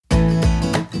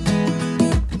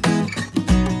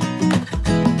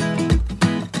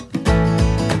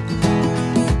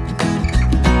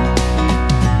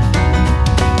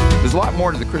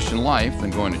Christian life than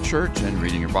going to church and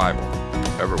reading your Bible.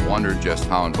 Ever wondered just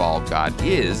how involved God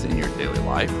is in your daily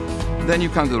life? Then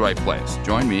you've come to the right place.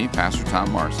 Join me, Pastor Tom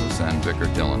Marcis, and Vicar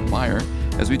Dylan Meyer,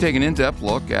 as we take an in-depth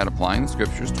look at applying the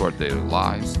Scriptures to our daily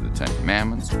lives, the Ten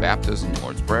Commandments, baptism,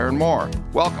 Lord's Prayer, and more.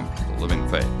 Welcome to Living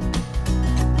Faith.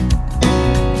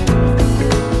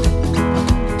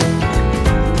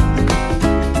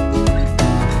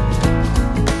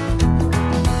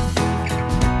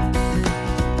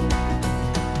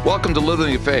 Welcome to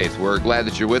Living Faith. We're glad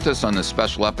that you're with us on this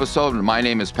special episode. My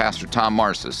name is Pastor Tom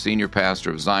Marcis, Senior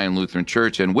Pastor of Zion Lutheran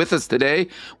Church. And with us today,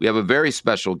 we have a very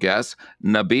special guest,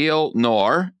 Nabil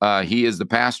Nour. He is the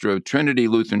pastor of Trinity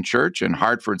Lutheran Church in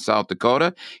Hartford, South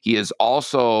Dakota. He is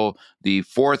also the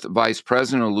fourth vice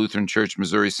president of Lutheran Church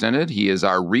Missouri Synod. He is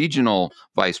our regional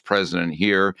vice president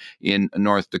here in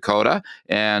North Dakota,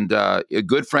 and a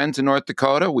good friend to North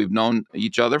Dakota. We've known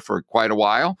each other for quite a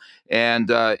while,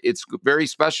 and it's very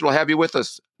special to have you with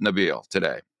us, Nabil,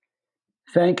 today.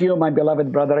 Thank you, my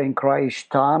beloved brother in Christ,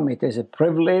 Tom. It is a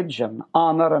privilege, an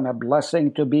honor, and a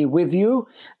blessing to be with you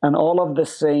and all of the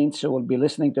saints who will be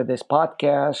listening to this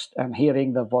podcast and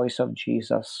hearing the voice of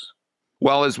Jesus.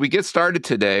 Well, as we get started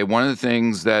today, one of the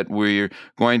things that we're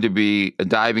going to be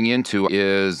diving into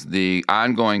is the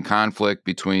ongoing conflict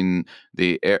between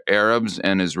the Arabs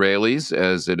and Israelis,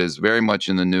 as it is very much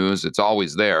in the news. It's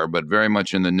always there, but very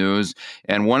much in the news.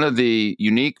 And one of the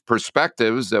unique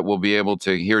perspectives that we'll be able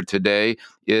to hear today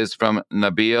is from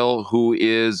Nabil, who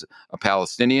is a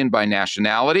Palestinian by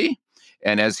nationality,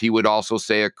 and as he would also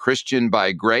say, a Christian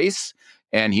by grace.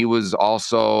 And he was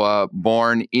also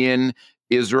born in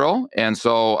Israel. And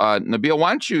so, Nabil, why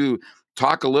don't you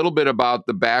talk a little bit about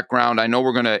the background? I know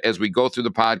we're going to, as we go through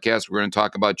the podcast, we're going to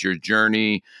talk about your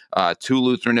journey to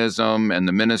Lutheranism and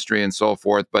the ministry and so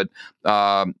forth. But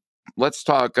let's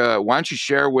talk, why don't you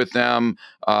share with them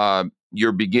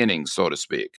your beginnings, so to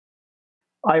speak?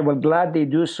 I will gladly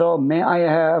do so. May I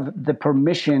have the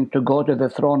permission to go to the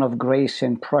throne of grace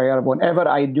in prayer? Whenever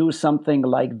I do something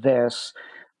like this,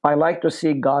 I like to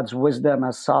see God's wisdom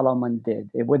as Solomon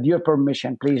did. With your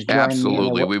permission, please join me.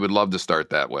 Absolutely. We would love to start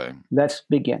that way. Let's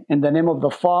begin. In the name of the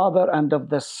Father, and of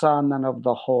the Son, and of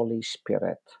the Holy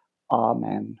Spirit.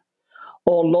 Amen.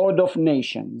 O Lord of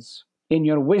nations, in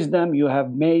your wisdom you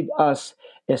have made us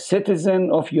a citizen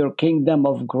of your kingdom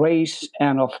of grace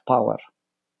and of power.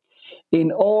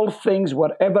 In all things,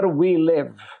 wherever we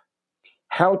live,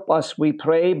 help us, we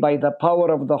pray, by the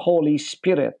power of the Holy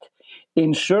Spirit,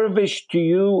 in service to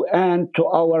you and to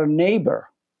our neighbor.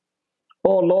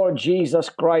 O Lord Jesus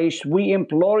Christ, we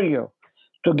implore you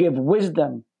to give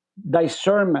wisdom,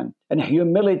 discernment, and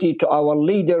humility to our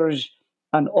leaders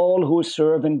and all who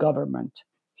serve in government.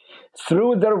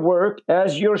 Through their work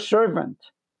as your servant,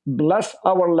 bless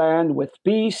our land with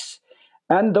peace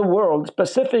and the world,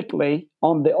 specifically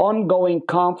on the ongoing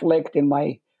conflict in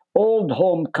my old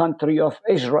home country of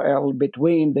Israel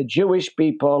between the Jewish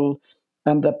people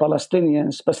and the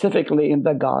Palestinians, specifically in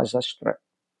the Gaza Strip.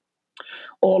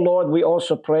 Oh Lord, we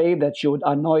also pray that you would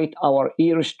anoint our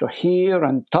ears to hear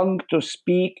and tongue to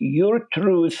speak your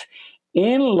truth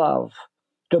in love,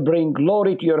 to bring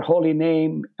glory to your holy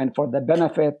name and for the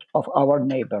benefit of our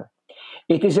neighbor.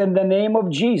 It is in the name of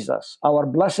Jesus, our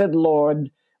blessed Lord,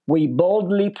 we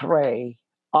boldly pray.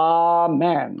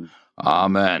 Amen.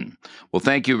 Amen. Well,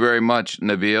 thank you very much,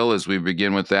 Nabil, as we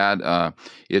begin with that.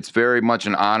 It's very much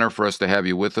an honor for us to have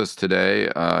you with us today.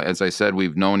 As I said,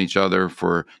 we've known each other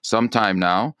for some time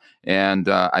now, and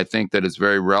I think that it's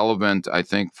very relevant, I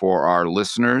think, for our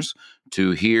listeners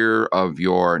to hear of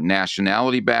your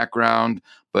nationality background,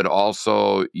 but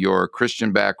also your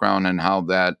Christian background and how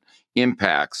that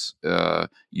impacts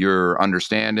your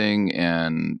understanding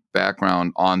and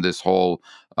background on this whole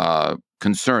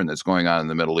concern that's going on in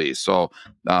the Middle East. So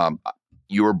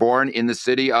you were born in the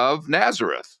city of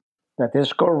Nazareth. That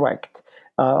is correct.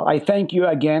 I thank you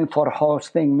again for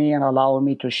hosting me and allowing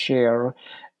me to share.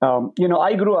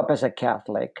 I grew up as a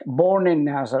Catholic, born in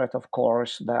Nazareth, of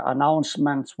course. The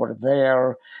announcements were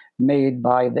there made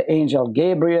by the angel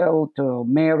Gabriel to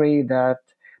Mary that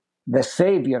the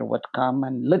Savior would come,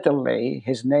 and literally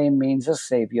his name means a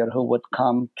Savior who would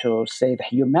come to save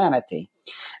humanity.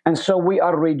 And so we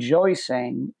are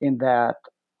rejoicing in that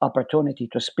opportunity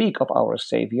to speak of our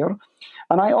Savior.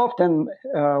 And I often,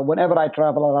 whenever I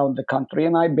travel around the country,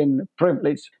 and I've been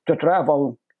privileged to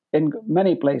travel in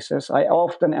many places, I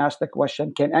often ask the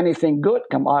question, can anything good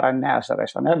come out of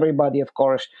Nazareth? And everybody, of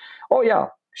course, oh yeah,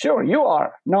 sure, you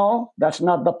are. No, that's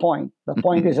not the point. The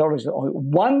point is always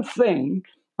one thing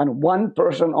and one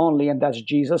person only, and that's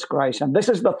Jesus Christ. And this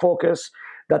is the focus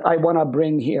that I want to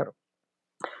bring here.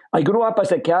 I grew up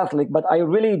as a Catholic, but I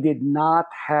really did not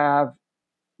have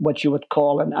what you would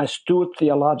call an astute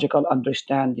theological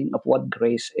understanding of what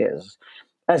grace is.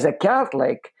 As a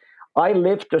Catholic, I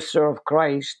lived to serve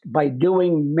Christ by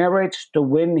doing merits to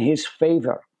win his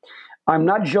favor. I'm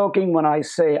not joking when I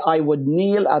say I would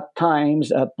kneel at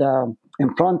times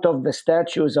in front of the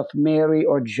statues of Mary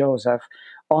or Joseph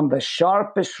on the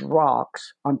sharpest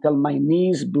rocks until my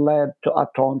knees bled to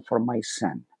atone for my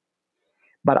sin.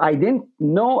 But I didn't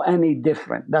know any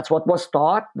different. That's what was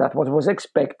taught, that's what was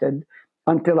expected,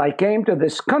 until I came to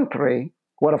this country,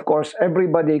 where, of course,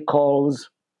 everybody calls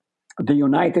the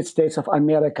United States of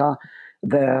America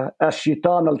the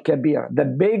Ashitan al Kabir, the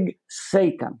big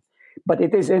Satan. But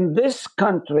it is in this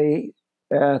country,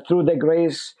 through the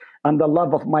grace and the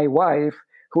love of my wife,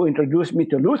 who introduced me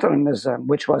to Lutheranism,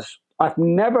 which was, I've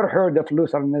never heard of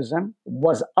Lutheranism,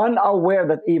 was unaware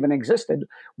that even existed.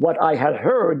 What I had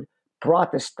heard,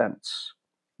 Protestants,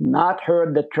 not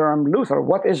heard the term Luther.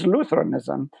 What is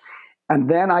Lutheranism? And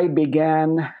then I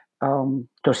began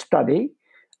to study,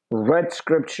 read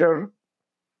scripture,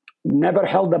 never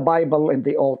held the Bible in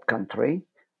the old country.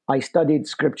 I studied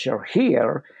scripture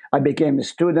here. I became a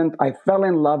student. I fell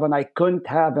in love and I couldn't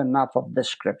have enough of the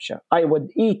scripture. I would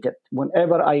eat it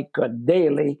whenever I could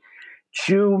daily,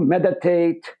 chew,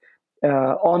 meditate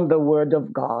on the word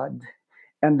of God.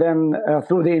 And then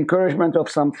through the encouragement of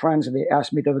some friends, they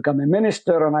asked me to become a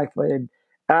minister. And I said,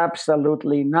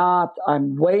 absolutely not.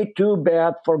 I'm way too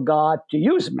bad for God to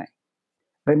use me.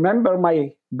 Remember,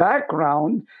 my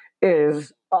background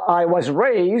is I was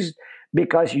raised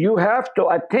because you have to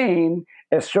attain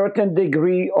a certain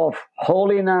degree of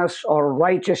holiness or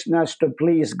righteousness to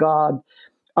please God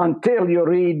until you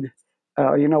read.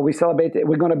 We're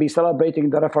going to be celebrating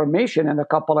the Reformation in a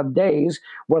couple of days,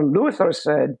 where Luther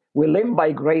said, we live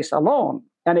by grace alone.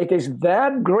 And it is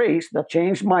that grace that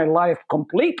changed my life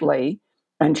completely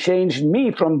and changed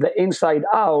me from the inside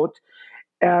out.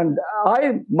 And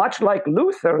I, much like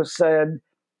Luther, said,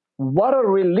 what a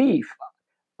relief.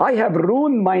 I have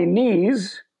ruined my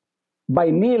knees by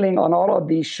kneeling on all of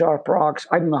these sharp rocks.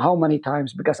 I don't know how many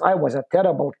times, because I was a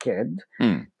terrible kid,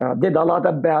 did a lot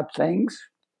of bad things,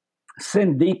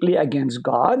 sinned deeply against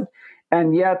God.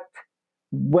 And yet,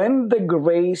 when the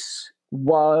grace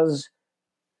was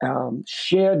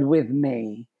shared with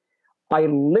me, I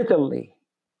literally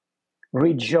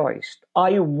rejoiced.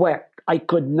 I wept. I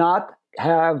could not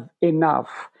have enough.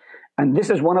 And this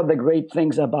is one of the great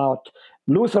things about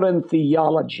Lutheran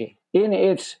theology in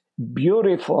its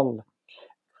beautiful,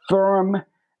 firm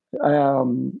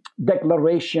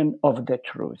declaration of the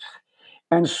truth.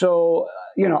 And so,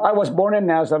 I was born in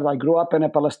Nazareth. I grew up in a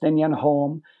Palestinian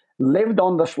home, lived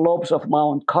on the slopes of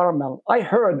Mount Carmel. I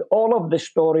heard all of the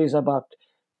stories about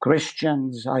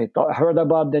Christians. Heard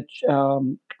about the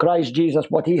Christ Jesus,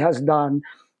 what he has done,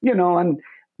 and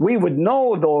we would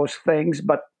know those things,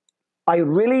 but I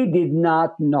really did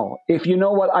not know. If you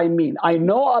know what I mean, I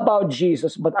know about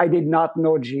Jesus, but I did not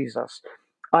know Jesus.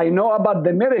 I know about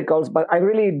the miracles, but I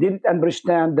really didn't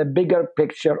understand the bigger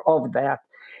picture of that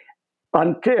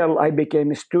until I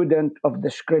became a student of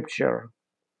the scripture.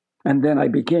 And then I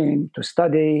began to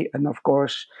study, and of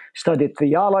course, studied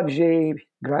theology,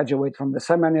 graduate from the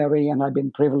seminary, and I've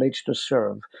been privileged to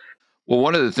serve. Well,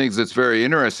 one of the things that's very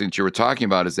interesting that you were talking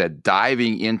about is that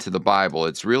diving into the Bible.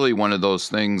 It's really one of those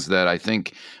things that I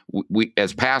think we,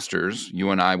 as pastors,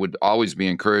 you and I would always be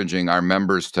encouraging our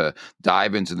members to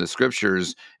dive into the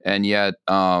scriptures. And yet,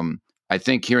 I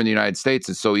think here in the United States,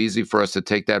 it's so easy for us to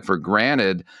take that for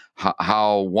granted,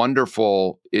 how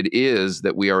wonderful it is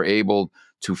that we are able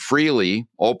to freely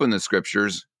open the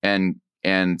scriptures and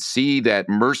see that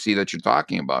mercy that you're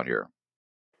talking about here.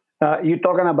 You're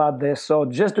talking about this. So,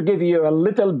 just to give you a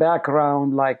little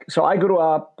background, so I grew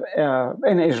up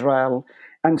in Israel.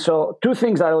 And so, two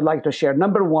things I would like to share.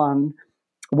 Number one,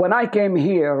 when I came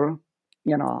here,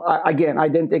 again, I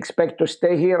didn't expect to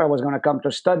stay here. I was going to come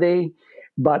to study,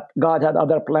 but God had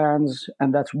other plans,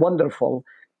 and that's wonderful.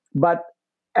 But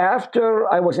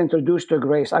after I was introduced to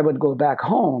grace, I would go back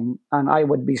home and I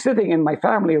would be sitting in my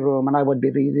family room and I would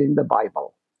be reading the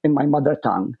Bible in my mother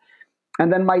tongue.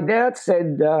 And then my dad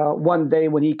said one day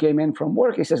when he came in from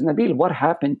work, he says, Nabil, what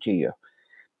happened to you?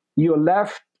 You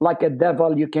left like a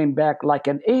devil, you came back like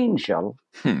an angel.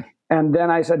 And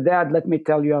then I said, Dad, let me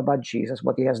tell you about Jesus,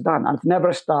 what he has done. I've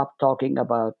never stopped talking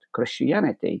about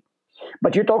Christianity.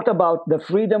 But you talked about the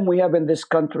freedom we have in this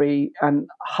country and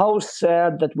how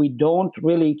sad that we don't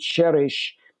really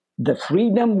cherish the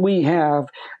freedom we have,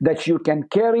 that you can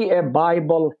carry a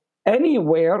Bible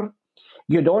anywhere.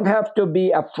 You don't have to be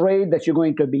afraid that you're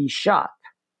going to be shot.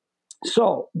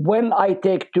 So when I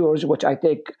take tours, which I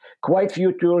take quite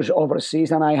few tours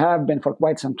overseas, and I have been for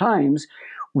quite some times,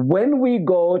 when we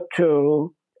go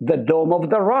to the Dome of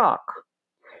the Rock,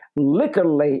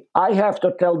 literally, I have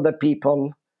to tell the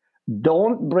people,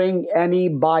 don't bring any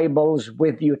Bibles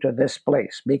with you to this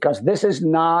place because this is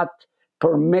not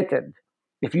permitted.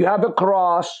 If you have a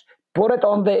cross, put it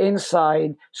on the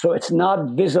inside so it's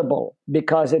not visible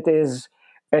because it is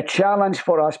a challenge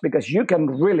for us because you can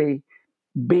really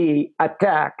be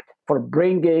attacked for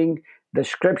bringing the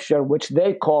scripture, which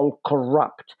they call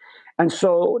corrupt. And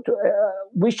so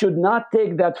we should not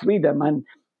take that freedom. And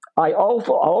I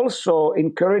also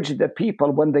encourage the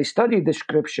people when they study the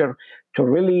scripture to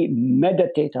really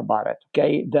meditate about it.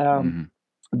 Okay, Hmm.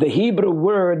 the Hebrew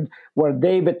word where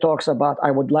David talks about,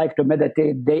 I would like to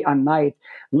meditate day and night,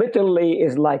 literally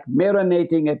is like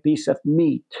marinating a piece of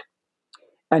meat.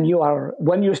 And you are,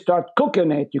 when you start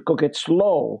cooking it, you cook it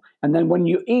slow. And then when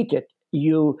you eat it,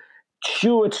 you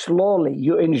chew it slowly.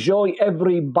 You enjoy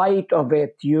every bite of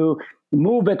it. You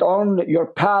move it on your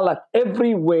palate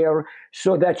everywhere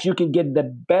so that you can get the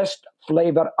best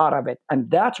flavor out of it. And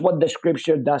that's what the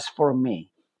scripture does for me.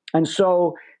 And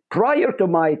so prior to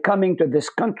my coming to this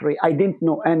country, I didn't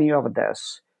know any of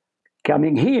this.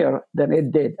 Coming here, then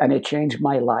it did, and it changed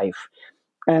my life.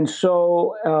 And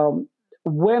so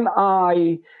when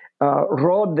I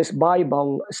wrote this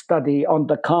Bible study on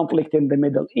the conflict in the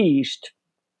Middle East,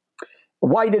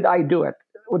 why did I do it?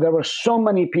 Well, there were so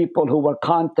many people who were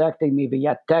contacting me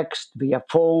via text, via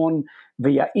phone,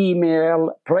 via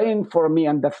email, praying for me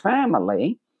and the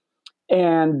family.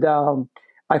 And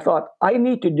I thought, I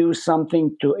need to do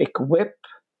something to equip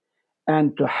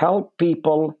and to help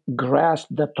people grasp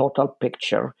the total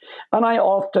picture. And I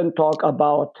often talk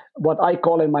about what I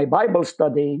call in my Bible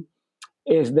study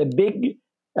is the big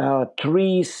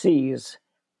three C's.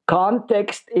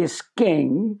 Context is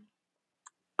king,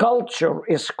 culture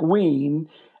is queen,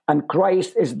 and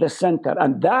Christ is the center.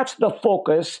 And that's the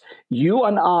focus you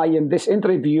and I in this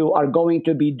interview are going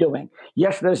to be doing.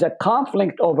 Yes, there's a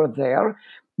conflict over there,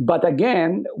 but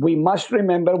again, we must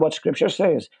remember what scripture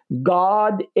says.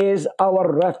 God is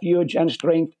our refuge and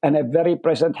strength and a very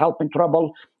present help in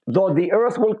trouble. Though the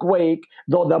earth will quake,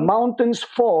 though the mountains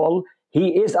fall,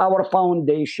 he is our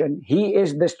foundation. He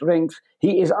is the strength.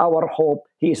 He is our hope.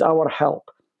 He is our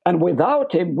help. And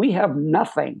without him, we have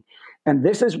nothing. And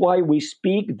this is why we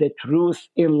speak the truth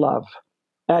in love.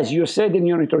 As you said in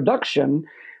your introduction,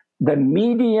 the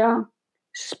media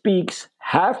speaks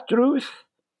half truth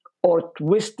or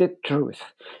twisted truth.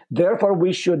 Therefore,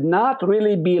 we should not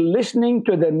really be listening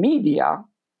to the media.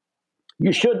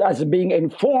 You should, as being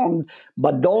informed,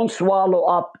 but don't swallow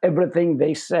up everything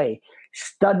they say.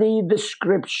 Study the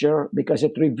scripture because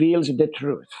it reveals the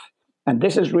truth. And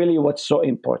this is really what's so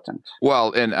important.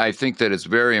 Well, and I think that it's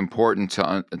very important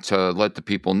to let the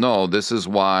people know. This is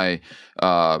why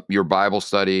your Bible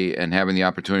study and having the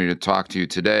opportunity to talk to you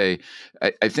today.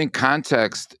 I think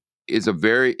context is a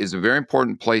very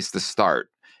important place to start,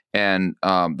 and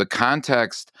the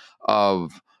context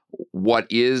of what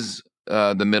is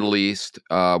the Middle East,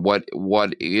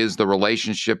 what is the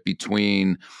relationship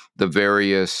between the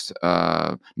various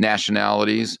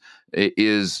nationalities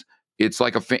is it's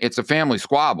like it's a family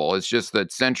squabble. It's just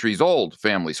that centuries old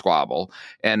family squabble,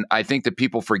 and I think that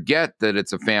people forget that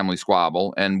it's a family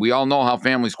squabble, and we all know how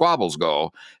family squabbles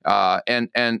go. And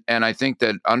I think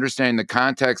that understanding the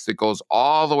context that goes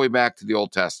all the way back to the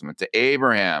Old Testament to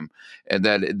Abraham, and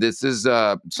that this is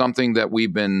something that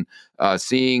we've been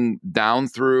seeing down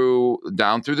through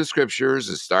the scriptures,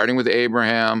 is starting with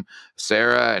Abraham,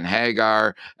 Sarah, and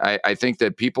Hagar. I think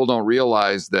that people don't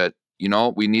realize that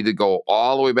we need to go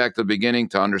all the way back to the beginning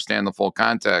to understand the full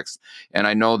context. And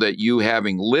I know that you,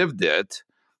 having lived it,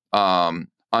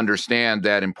 understand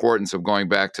that importance of going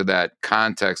back to that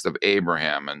context of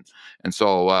Abraham. And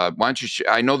so, why don't you?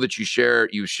 I know that you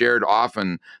shared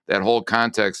often that whole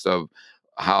context of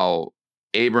how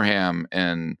Abraham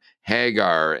and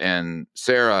Hagar and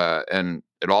Sarah and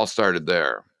it all started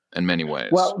there in many ways.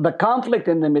 Well, the conflict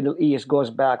in the Middle East goes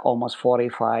back almost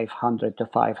 4,500 to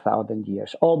 5,000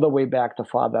 years, all the way back to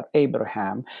Father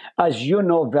Abraham. As you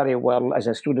know very well, as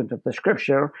a student of the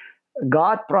scripture,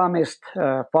 God promised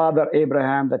Father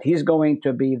Abraham that he's going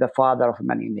to be the father of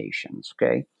many nations.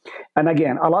 Okay. And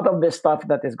again, a lot of this stuff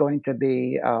that is going to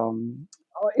be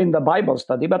in the Bible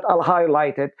study, but I'll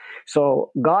highlight it.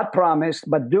 So God promised,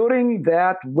 but during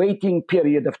that waiting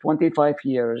period of 25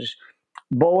 years,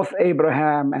 both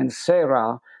Abraham and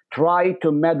Sarah tried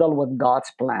to meddle with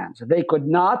God's plans. They could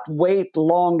not wait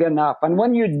long enough. And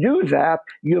when you do that,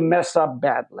 you mess up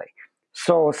badly.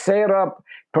 So Sarah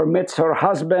permits her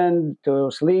husband to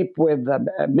sleep with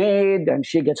a maid, and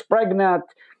she gets pregnant.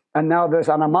 And now there's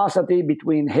animosity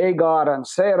between Hagar and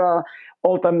Sarah.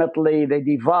 Ultimately, they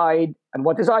divide. And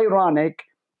what is ironic,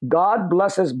 God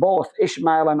blesses both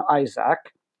Ishmael and Isaac.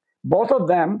 Both of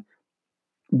them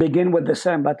begin with the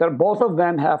same letter. Both of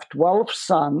them have 12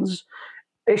 sons.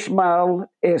 Ishmael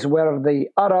is where the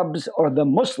Arabs or the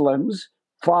Muslims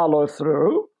follow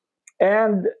through,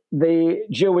 and the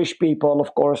Jewish people,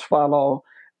 of course, follow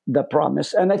the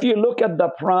promise. And if you look at the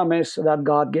promise that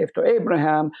God gave to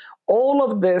Abraham, all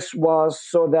of this was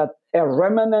so that a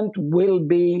remnant will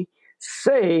be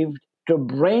saved to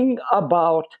bring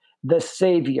about the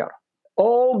Savior.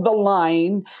 All the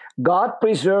line, God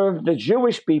preserved the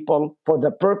Jewish people for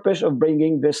the purpose of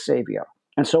bringing this Savior.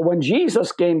 And so when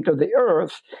Jesus came to the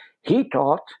earth, he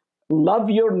taught, love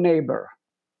your neighbor,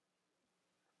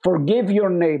 forgive your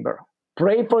neighbor,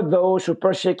 pray for those who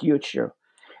persecute you,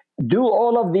 do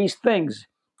all of these things.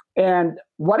 And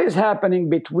what is happening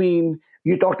between,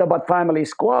 you talked about family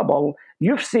squabble,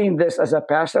 you've seen this as a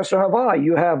pastor, so have I.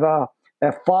 You have a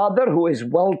father who is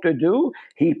well to do,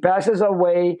 he passes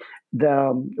away,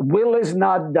 the will is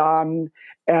not done,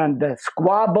 and the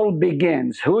squabble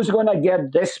begins. Who's going to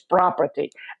get this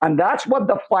property? And that's what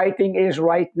the fighting is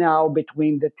right now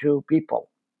between the two people.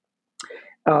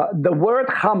 The word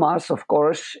Hamas, of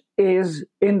course, is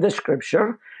in the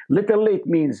scripture. Literally, it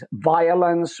means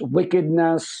violence,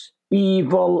 wickedness,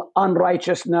 evil,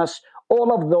 unrighteousness,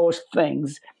 all of those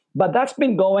things. But that's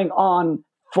been going on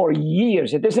for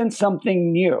years. It isn't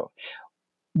something new.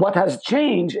 What has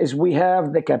changed is we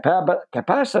have the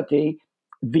capacity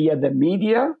via the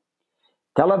media,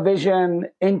 television,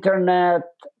 internet,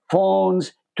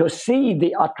 phones to see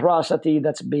the atrocity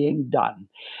that's being done.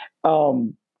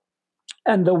 Um,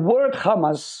 and the word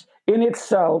Hamas in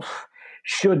itself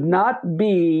should not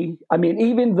be, I mean,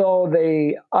 even though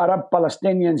the Arab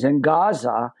Palestinians in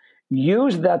Gaza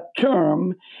use that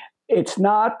term, it's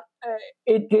not,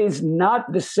 it is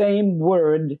not the same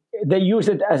word. They use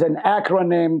it as an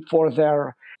acronym for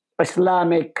their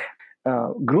Islamic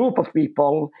group of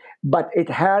people, but it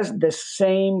has the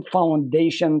same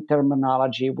foundation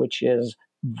terminology, which is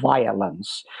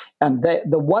violence. And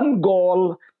the one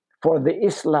goal for the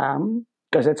Islam,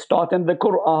 because it's taught in the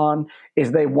Quran,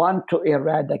 is they want to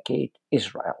eradicate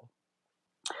Israel.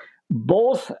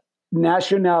 Both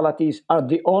nationalities are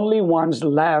the only ones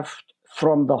left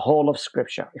from the whole of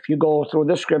Scripture. If you go through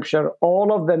the Scripture,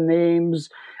 all of the names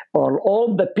or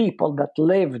all the people that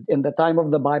lived in the time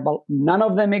of the Bible, none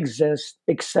of them exist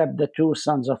except the two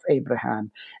sons of Abraham.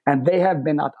 And they have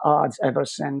been at odds ever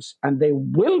since, and they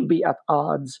will be at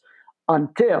odds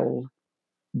until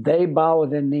they bow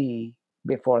the knee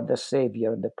before the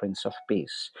Savior, the Prince of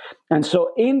Peace. And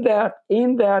so in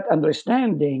that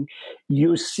understanding,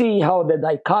 you see how the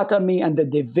dichotomy and the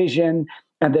division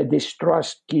and the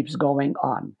distrust keeps going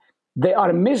on. They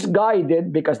are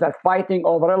misguided because they're fighting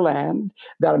over a land.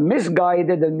 They're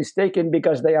misguided and mistaken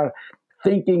because they are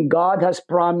thinking God has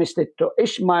promised it to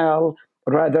Ishmael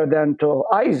rather than to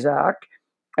Isaac.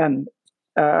 And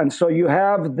so you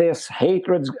have this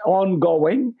hatred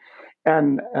ongoing,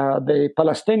 and the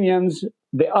Palestinians,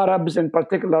 the Arabs in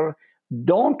particular,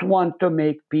 don't want to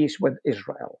make peace with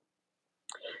Israel.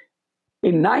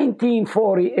 In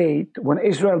 1948, when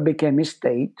Israel became a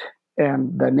state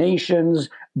and the nations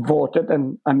voted,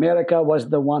 and America was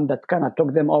the one that kind of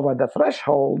took them over the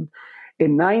threshold,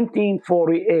 in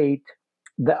 1948,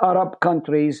 the Arab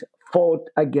countries fought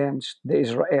against the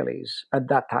Israelis at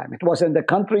that time. It wasn't the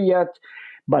country yet,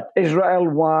 but Israel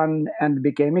won and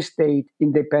became a state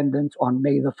independent on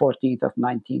May the 14th of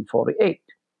 1948.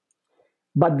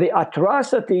 But the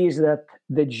atrocities that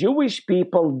the Jewish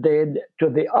people did to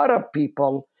the Arab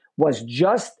people was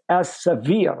just as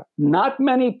severe. Not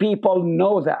many people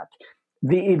know that.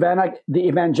 The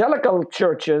evangelical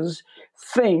churches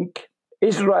think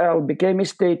Israel became a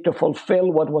state to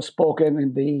fulfill what was spoken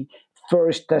in the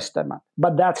First Testament.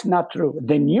 But that's not true.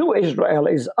 The new Israel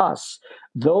is us,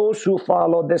 those who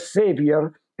follow the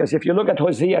Savior. Because if you look at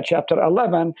Hosea chapter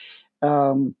 11,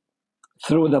 um,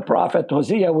 through the prophet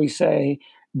Hosea, we say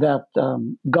that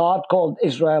God called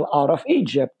Israel out of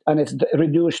Egypt, and it's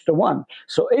reduced to one.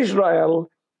 So Israel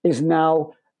is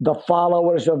now the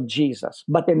followers of Jesus.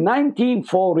 But in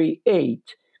 1948,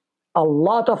 a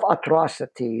lot of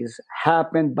atrocities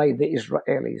happened by the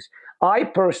Israelis. I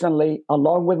personally,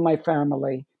 along with my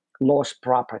family, lost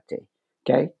property.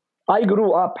 Okay. I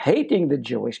grew up hating the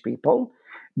Jewish people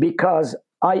because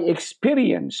I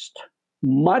experienced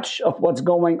much of what's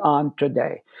going on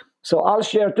today. So I'll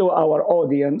share to our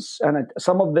audience, and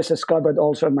some of this is covered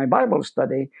also in my Bible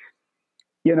study.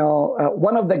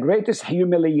 One of the greatest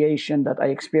humiliation that I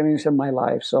experienced in my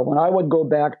life. So when I would go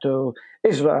back to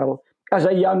Israel as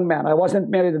a young man, I wasn't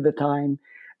married at the time.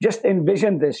 Just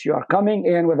envision this: you are coming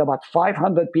in with about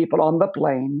 500 people on the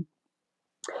plane.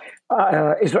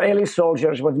 Israeli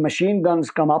soldiers with machine guns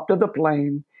come up to the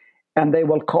plane, and they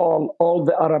will call all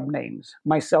the Arab names,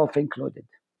 myself included.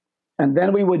 And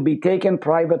then we would be taken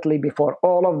privately before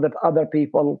all of the other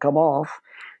people come off,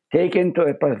 taken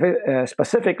to a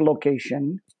specific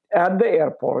location at the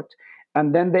airport,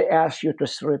 and then they ask you to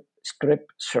strip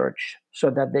search so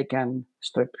that they can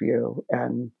strip you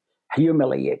and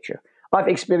humiliate you. I've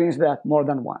experienced that more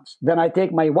than once. Then I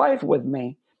take my wife with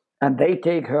me, and they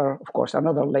take her, of course,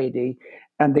 another lady,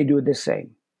 and they do the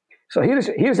same. So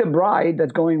here's a bride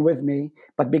that's going with me,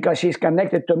 but because she's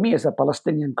connected to me as a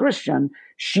Palestinian Christian,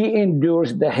 she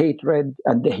endures the hatred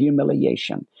and the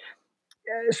humiliation.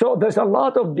 So there's a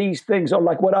lot of these things, or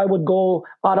like when I would go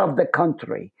out of the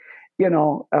country, you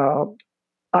know, uh,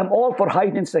 I'm all for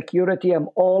heightened security. I'm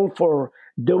all for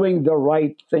doing the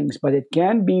right things, but it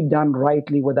can be done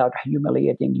rightly without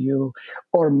humiliating you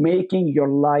or making your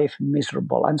life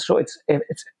miserable. And so it's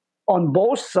on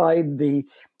both sides. The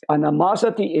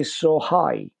animosity is so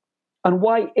high. And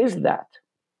why is that?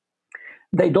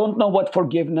 They don't know what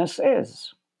forgiveness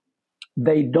is.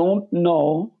 They don't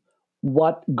know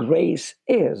what grace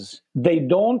is. They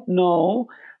don't know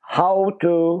how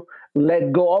to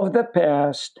let go of the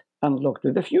past and look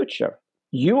to the future.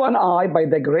 You and I, by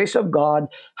the grace of God,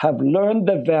 have learned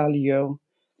the value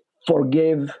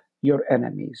forgive your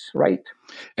enemies, right?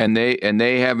 And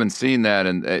they haven't seen that,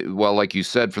 and well, like you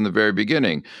said from the very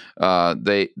beginning,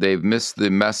 they've missed the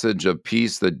message of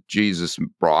peace that Jesus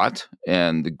brought,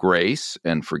 and the grace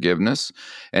and forgiveness,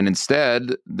 and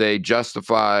instead they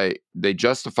justify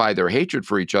their hatred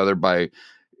for each other by,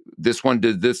 this one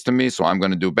did this to me, so I'm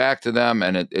going to do back to them.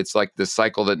 And it's like this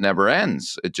cycle that never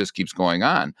ends. It just keeps going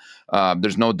on.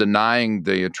 There's no denying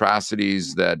the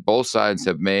atrocities that both sides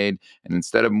have made. And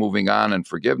instead of moving on and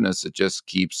forgiveness,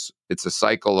 it's a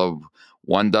cycle of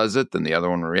one does it, then the other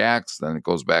one reacts, then it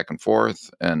goes back and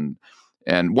forth. And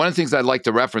one of the things I'd like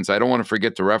to reference, I don't want to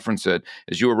forget to reference it,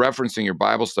 is you were referencing your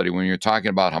Bible study when you were talking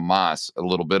about Hamas a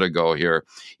little bit ago here.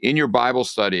 In your Bible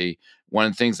study, one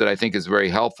of the things that I think is very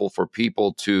helpful for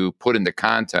people to put into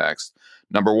context.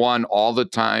 Number one, all the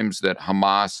times that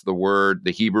Hamas,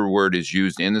 the Hebrew word, is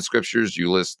used in the scriptures,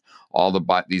 you list all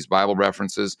these Bible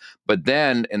references. But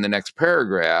then in the next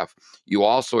paragraph, you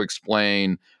also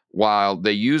explain, while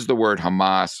they use the word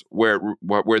Hamas,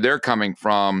 where they're coming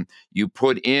from, you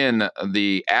put in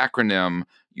the acronym.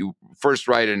 You first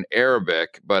write in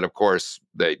Arabic, but of course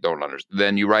they don't understand.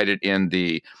 Then you write it in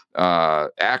the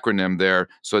acronym there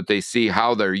so that they see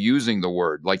how they're using the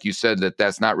word. Like you said,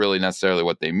 that's not really necessarily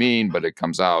what they mean, but it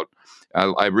comes out.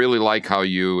 I really like how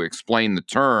you explain the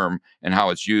term and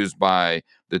how it's used by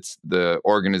the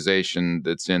organization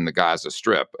that's in the Gaza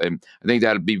Strip. And I think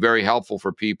that'd be very helpful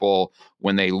for people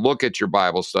when they look at your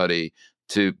Bible study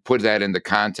to put that into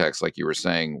context, like you were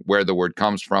saying, where the word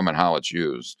comes from and how it's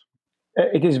used.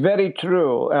 It is very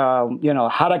true.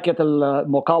 Harakat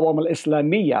al-Muqawam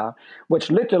al-Islamiyya,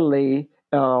 which literally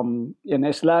in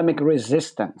Islamic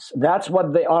resistance. That's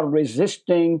what they are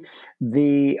resisting,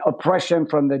 the oppression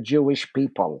from the Jewish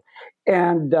people.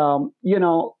 And,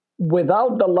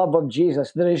 without the love of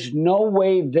Jesus, there is no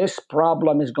way this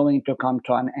problem is going to come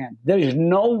to an end. There is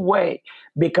no way,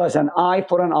 because an eye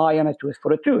for an eye and a tooth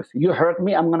for a tooth. You hurt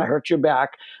me, I'm going to hurt you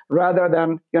back. Rather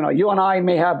than, you and I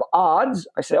may have odds.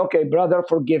 I say, okay, brother,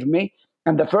 forgive me.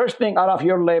 And the first thing out of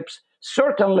your lips,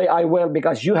 certainly I will,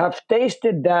 because you have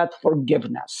tasted that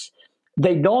forgiveness.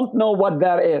 They don't know what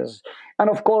that is.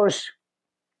 And of course,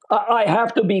 I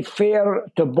have to be fair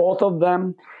to both of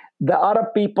them. The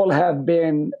Arab people have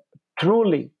been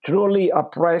truly, truly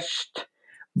oppressed,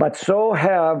 but so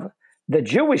have the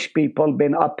Jewish people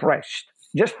been oppressed.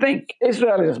 Just think,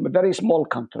 Israel is a very small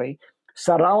country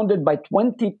surrounded by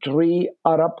 23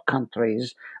 Arab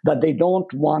countries that they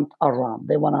don't want around.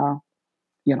 They want to,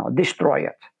 destroy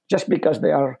it. Just because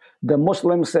the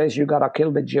Muslim says you got to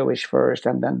kill the Jewish first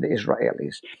and then the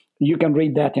Israelis. You can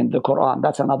read that in the Quran.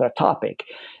 That's another topic.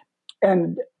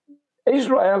 And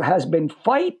Israel has been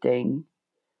fighting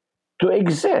to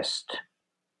exist.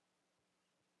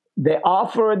 They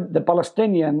offered the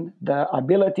Palestinian the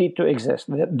ability to exist.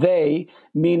 They,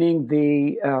 meaning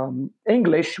the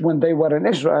English, when they were in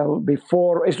Israel,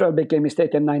 before Israel became a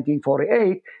state in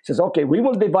 1948, says, okay, we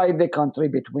will divide the country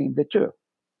between the two.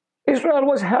 Israel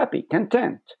was happy,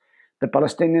 content. The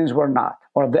Palestinians were not,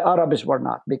 or the Arabs were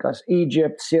not, because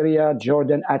Egypt, Syria,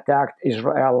 Jordan attacked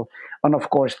Israel. And of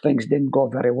course, things didn't go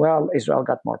very well. Israel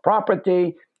got more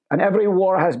property. And every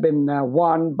war has been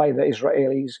won by the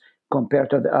Israelis compared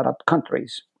to the Arab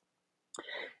countries.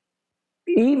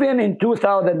 Even in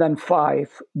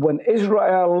 2005, when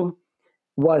Israel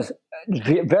was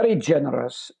very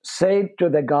generous, said to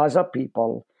the Gaza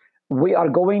people, we are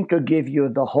going to give you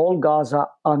the whole Gaza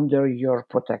under your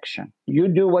protection. You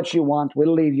do what you want,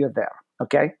 we'll leave you there.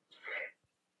 Okay?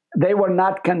 They were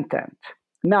not content.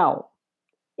 Now,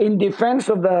 in defense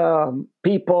of the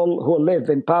people who live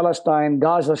in Palestine,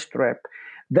 Gaza Strip,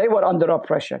 they were under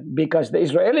oppression because the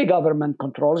Israeli government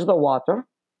controls the water,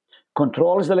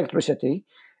 controls the electricity,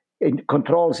 it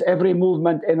controls every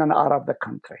movement in and out of the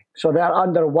country. So they're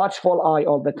under watchful eye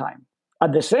all the time.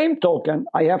 At the same token,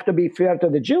 I have to be fair to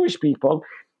the Jewish people.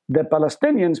 The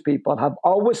Palestinians people have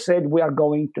always said, we are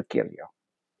going to kill you.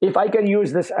 If I can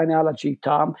use this analogy,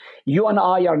 Tom, you and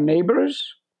I are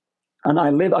neighbors, and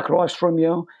I live across from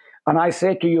you, and I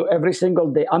say to you every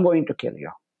single day, I'm going to kill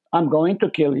you. I'm going to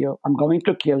kill you. I'm going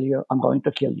to kill you. I'm going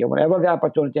to kill you. Whenever the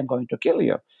opportunity, I'm going to kill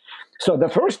you. So the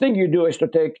first thing you do is to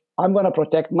take, I'm going to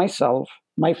protect myself,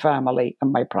 my family,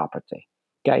 and my property.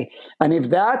 Okay. And if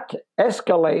that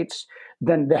escalates,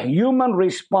 then the human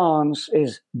response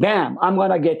is, bam, I'm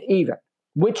going to get even,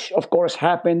 which of course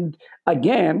happened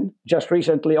again just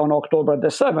recently on October the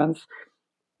 7th.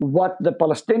 What the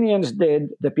Palestinians did,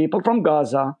 the people from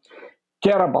Gaza,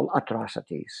 terrible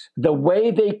atrocities. The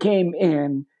way they came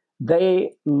in,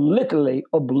 they literally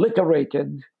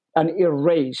obliterated and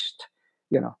erased,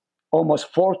 you know,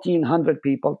 almost 1,400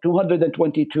 people,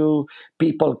 222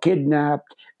 people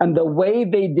kidnapped. And the way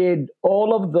they did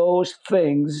all of those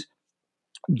things,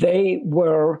 they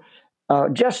were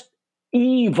just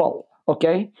evil,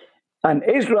 okay? And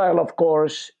Israel, of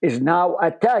course, is now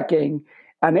attacking,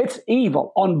 and it's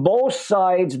evil. On both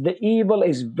sides, the evil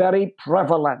is very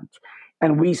prevalent,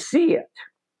 and we see it.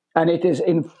 And it is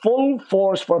in full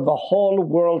force for the whole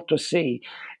world to see.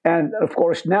 And of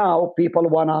course, now people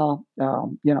want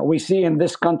to, we see in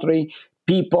this country,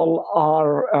 people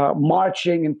are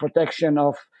marching in protection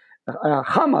of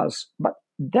Hamas, but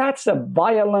that's a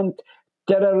violent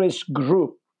terrorist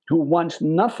group who wants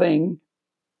nothing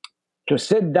to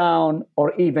sit down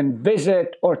or even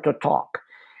visit or to talk.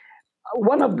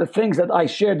 One of the things that I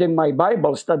shared in my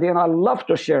Bible study, and I love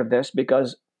to share this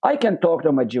because I can talk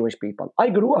to my Jewish people. I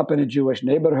grew up in a Jewish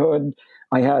neighborhood.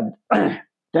 I had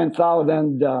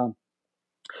 10,000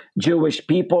 Jewish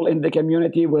people in the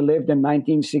community. We lived in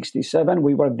 1967.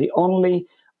 We were the only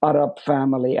Arab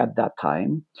family at that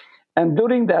time. And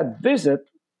during that visit,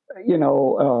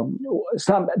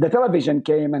 the television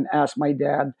came and asked my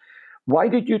dad, why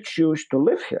did you choose to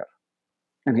live here?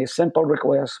 And his simple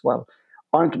request, well,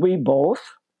 aren't we both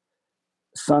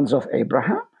sons of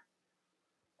Abraham?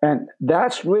 And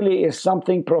that's really is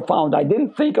something profound. I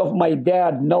didn't think of my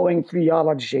dad knowing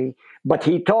theology, but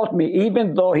he taught me,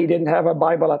 even though he didn't have a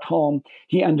Bible at home,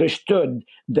 he understood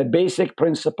the basic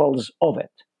principles of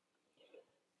it.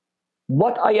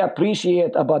 What I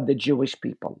appreciate about the Jewish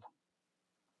people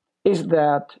is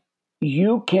that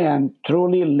you can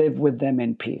truly live with them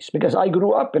in peace. Because I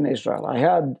grew up in Israel. I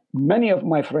had many of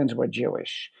my friends were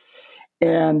Jewish.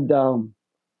 And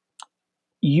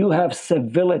you have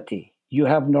civility, you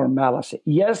have normalcy.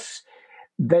 Yes,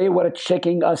 they were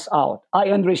checking us out. I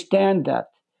understand that.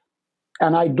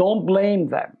 And I don't blame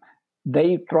them.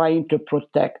 They trying to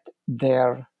protect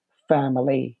their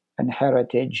family and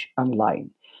heritage and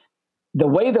line. The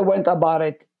way they went about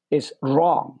it is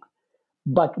wrong.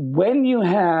 But when you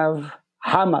have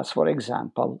Hamas, for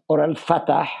example, or Al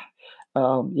Fatah,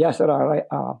 Yasser,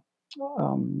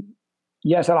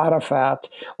 Yasser Arafat,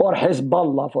 or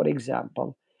Hezbollah, for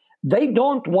example, they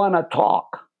don't want to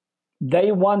talk.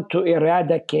 They want to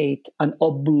eradicate and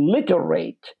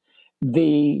obliterate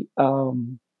the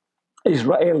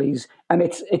Israelis, and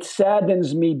it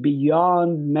saddens me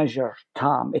beyond measure,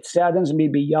 Tom. It saddens me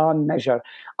beyond measure.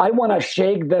 I want to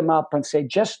shake them up and say,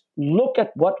 just look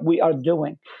at what we are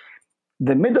doing.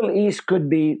 The Middle East could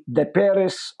be the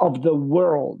Paris of the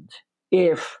world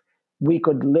if we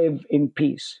could live in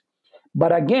peace.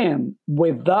 But again,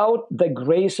 without the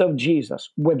grace of Jesus,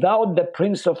 without the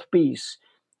Prince of Peace,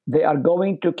 they are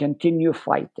going to continue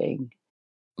fighting.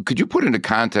 Could you put into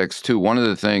context too? One of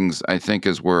the things I think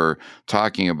as we're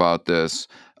talking about this,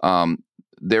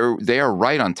 they are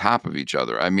right on top of each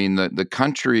other. I mean, the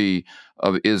country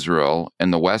of Israel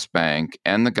and the West Bank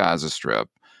and the Gaza Strip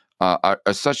are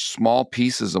such small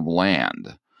pieces of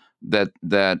land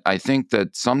that I think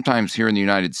that sometimes here in the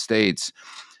United States,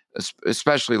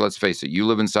 especially, let's face it, you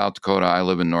live in South Dakota, I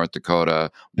live in North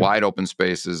Dakota, wide open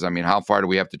spaces. I mean, how far do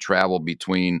we have to travel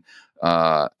between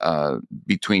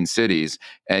cities?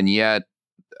 And yet,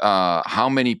 how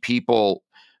many people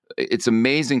it's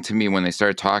amazing to me when they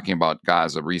started talking about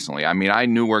Gaza recently. I mean, I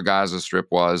knew where Gaza Strip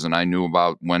was and I knew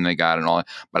about when they got it and all that,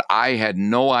 but I had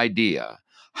no idea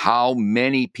how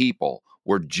many people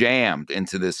were jammed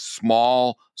into this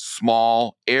small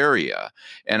area.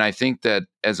 And I think that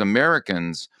as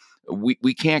Americans,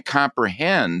 we can't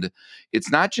comprehend.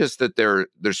 It's not just that they're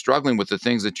struggling with the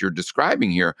things that you're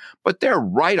describing here, but they're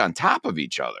right on top of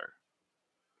each other.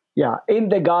 Yeah, in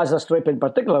the Gaza Strip in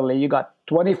particularly, you got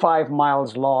 25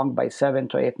 miles long by 7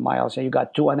 to 8 miles, and you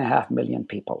got 2.5 million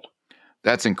people.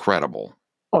 That's incredible.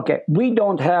 Okay, we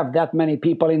don't have that many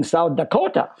people in South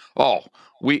Dakota. Oh,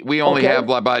 we only have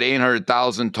Okay, about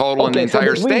 800,000 total in the okay, so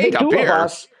entire state up here.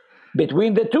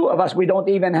 between the two of us, we don't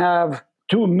even have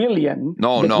 2 million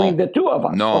No, between no, the two of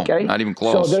us. no, Okay, not even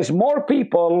so close. there's more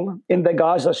people in the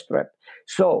Gaza Strip.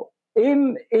 So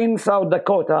in South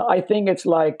Dakota, I think it's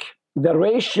like the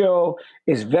ratio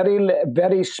is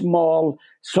very small,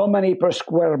 so many per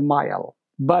square mile.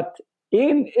 But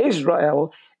in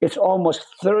Israel, it's almost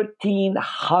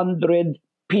 1,300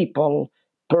 people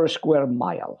per square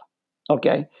mile.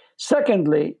 Okay.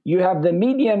 Secondly, you have the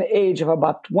median age of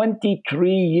about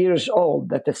 23 years old.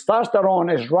 The testosterone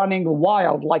is running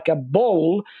wild like a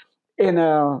bull in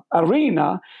an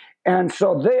arena. And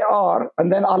so they are,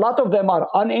 and then a lot of them are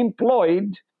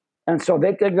unemployed. And so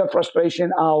they take their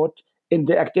frustration out in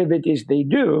the activities they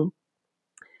do.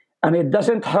 And it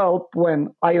doesn't help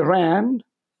when Iran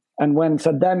and when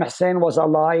Saddam Hussein was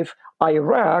alive,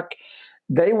 Iraq,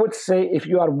 they would say, if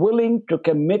you are willing to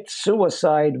commit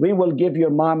suicide, we will give your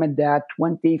mom and dad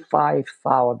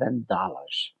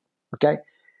 $25,000. Okay?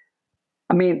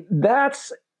 I mean,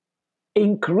 that's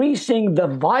increasing the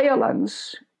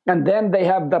violence. And then they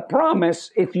have the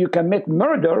promise, if you commit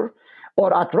murder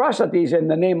or atrocities in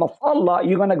the name of Allah,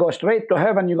 you're going to go straight to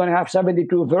heaven. You're going to have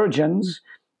 72 virgins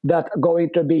that are going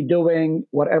to be doing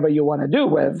whatever you want to do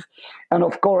with. And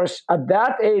of course, at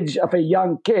that age of a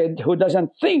young kid who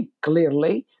doesn't think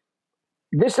clearly,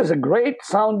 this is a great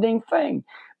sounding thing,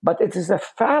 but it is a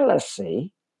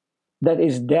fallacy that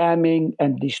is damning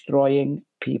and destroying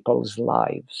people's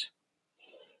lives.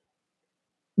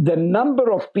 The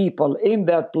number of people in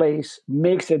that place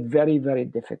makes it very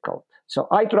difficult. So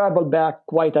I travel back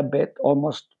quite a bit,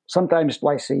 almost sometimes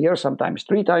twice a year, sometimes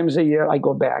 3 times a year. I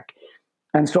go back.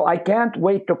 And so I can't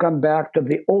wait to come back to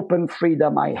the open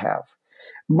freedom I have.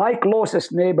 My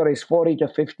closest neighbor is 40 to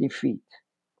 50 feet.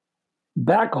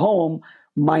 Back home,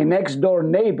 my next door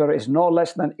neighbor is no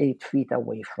less than 8 feet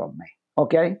away from me.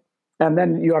 Okay? And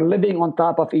then you are living on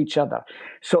top of each other.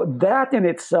 So that in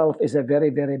itself is a very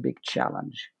big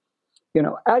challenge.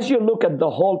 As you look at the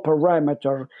whole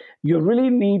parameter, you really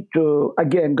need to,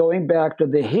 again, going back to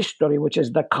the history, which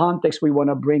is the context we want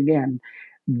to bring in,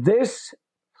 this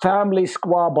family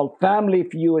squabble, family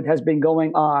feud has been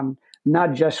going on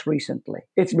not just recently.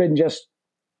 It's been just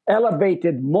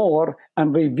elevated more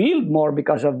and revealed more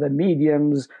because of the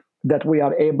mediums that we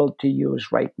are able to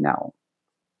use right now.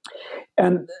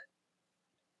 And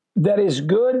there is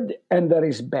good and there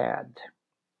is bad.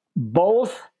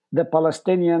 Both the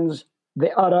Palestinians,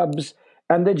 the Arabs,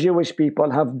 and the Jewish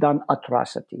people have done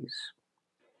atrocities.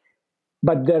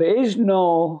 But there is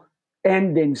no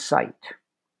end in sight.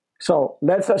 So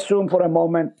let's assume for a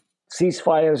moment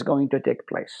ceasefire is going to take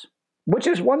place, which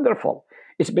is wonderful.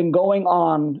 It's been going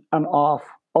on and off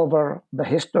over the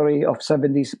history of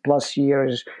 70 plus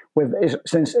years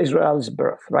since Israel's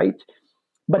birth, right?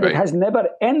 But it Right. has never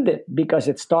ended because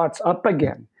it starts up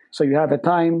again. So you have a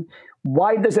time.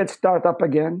 Why does it start up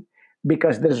again?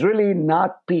 Because there's really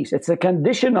not peace. It's a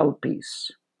conditional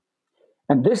peace.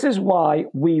 And this is why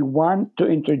we want to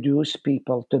introduce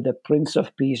people to the Prince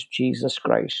of Peace, Jesus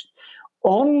Christ.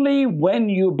 Only when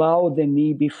you bow the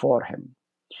knee before him,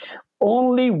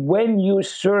 only when you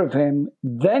serve him,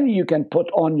 then you can put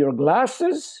on your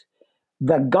glasses,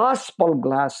 the gospel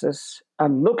glasses,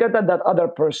 and look at that other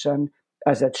person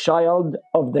as a child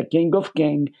of the King of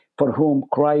Kings for whom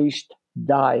Christ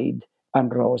died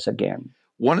and rose again.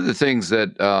 One of the things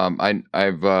that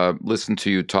I've listened to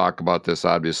you talk about this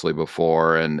obviously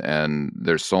before, and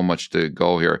there's so much to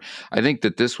go here. I think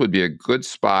that this would be a good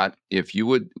spot if you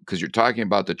would, because you're talking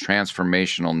about the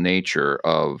transformational nature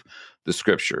of the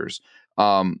scriptures.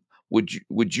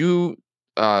 Would you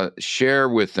share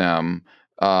with them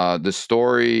the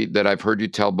story that I've heard you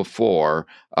tell before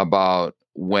about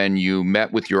when you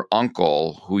met with your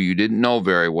uncle, who you didn't know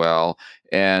very well,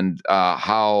 and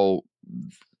how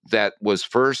that was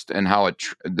first and how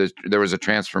there was a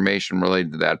transformation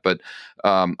related to that. But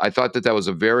I thought that was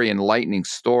a very enlightening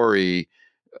story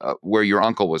where your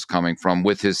uncle was coming from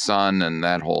with his son and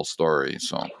that whole story.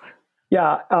 So,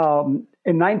 Yeah,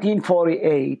 in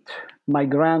 1948, my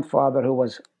grandfather, who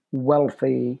was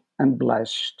wealthy and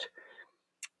blessed,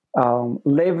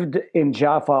 lived in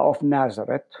Jaffa of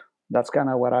Nazareth. That's kind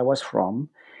of where I was from.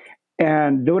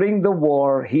 And during the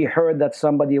war, he heard that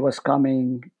somebody was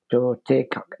coming to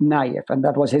take Naif, and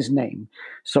that was his name.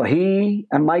 So he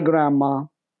and my grandma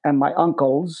and my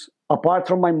uncles, apart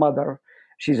from my mother,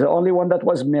 she's the only one that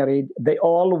was married, they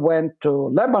all went to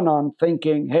Lebanon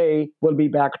thinking, hey, we'll be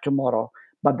back tomorrow.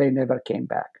 But they never came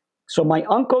back. So my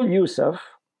uncle Yusuf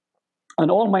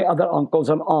and all my other uncles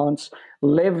and aunts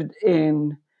lived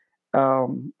in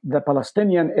the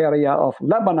Palestinian area of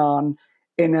Lebanon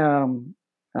in a,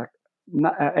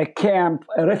 a camp,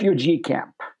 a refugee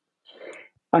camp.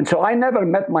 And so I never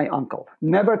met my uncle,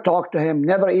 never talked to him,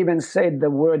 never even said the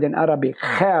word in Arabic,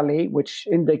 khali, which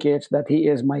indicates that he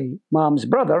is my mom's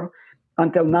brother,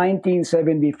 until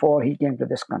 1974 he came to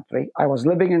this country. I was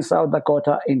living in South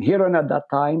Dakota, in Huron at that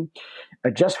time,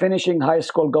 just finishing high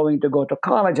school, going to go to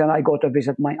college, and I go to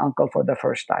visit my uncle for the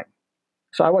first time.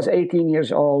 So I was 18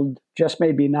 years old, just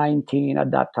maybe 19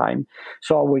 at that time.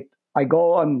 I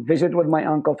go and visit with my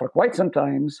uncle for quite some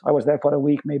times. I was there for a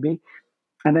week maybe.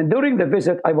 And then during the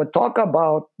visit, I would talk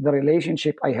about the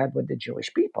relationship I had with the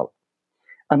Jewish people.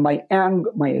 And my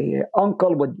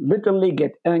uncle would literally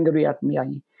get angry at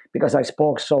me because I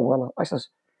spoke so well. I says,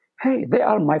 hey, they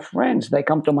are my friends. They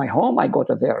come to my home, I go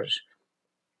to theirs.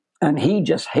 And he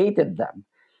just hated them.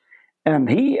 And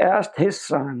he asked his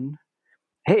son,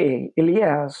 hey,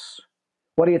 Elias,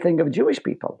 what do you think of Jewish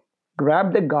people?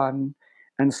 Grabbed a gun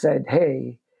and said,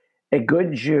 hey, a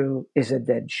good Jew is a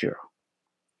dead Jew.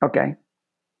 Okay.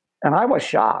 And I was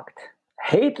shocked.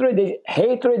 Hatred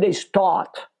is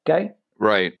taught. Okay.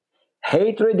 Right.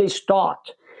 Hatred is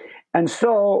taught. And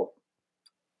so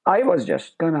I was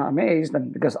just kind of amazed.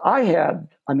 And because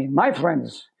my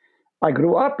friends, I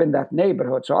grew up in that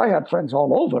neighborhood. So I had friends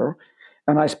all over.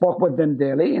 And I spoke with them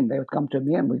daily, and they would come to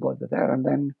me, and we go to there. And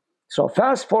then, so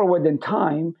fast forward in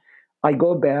time, I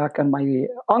go back, and my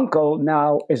uncle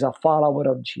now is a follower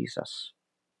of Jesus.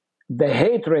 The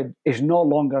hatred is no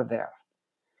longer there.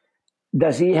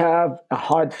 Does he have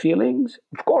hard feelings?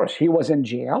 Of course, he was in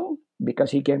jail because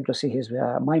he came to see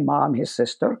my mom, his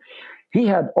sister. He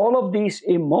had all of these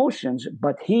emotions,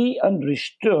 but he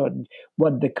understood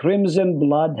what the crimson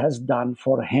blood has done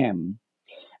for him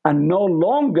and no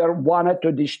longer wanted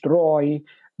to destroy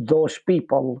those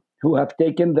people who have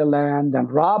taken the land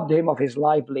and robbed him of his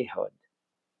livelihood.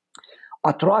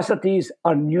 Atrocities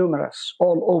are numerous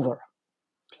all over.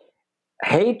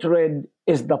 Hatred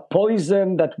is the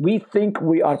poison that we think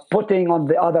we are putting on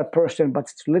the other person, but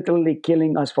it's literally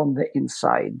killing us from the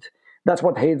inside. That's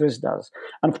what hatred does.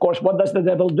 And of course, what does the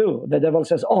devil do? The devil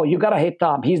says, oh, you got to hate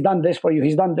Tom. He's done this for you.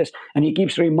 He's done this. And he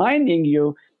keeps reminding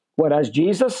you, whereas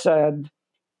Jesus said,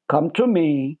 come to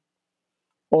me,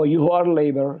 or you who are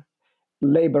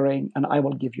laboring, and I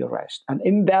will give you rest. And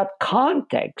in that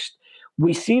context,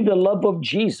 we see the love of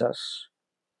Jesus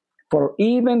for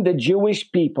even the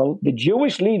Jewish people, the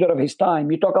Jewish leader of his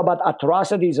time. You talk about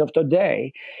atrocities of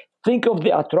today. Think of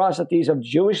the atrocities of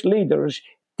Jewish leaders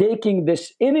taking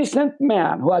this innocent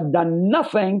man who had done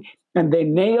nothing and they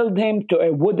nailed him to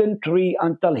a wooden tree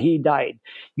until he died.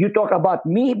 You talk about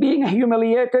me being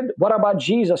humiliated. What about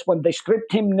Jesus when they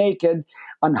stripped him naked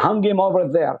and hung him over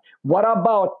there? What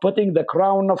about putting the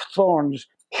crown of thorns?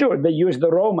 Sure, they used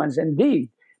the Romans indeed,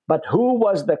 but who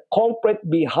was the culprit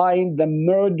behind the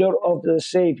murder of the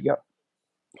Savior?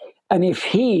 And if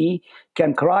he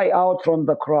can cry out from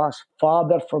the cross,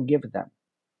 Father, forgive them,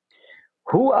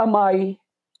 who am I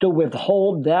to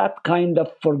withhold that kind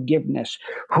of forgiveness?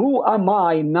 Who am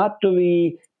I not to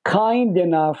be kind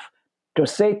enough to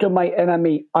say to my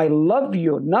enemy, I love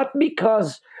you, not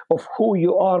because of who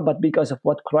you are, but because of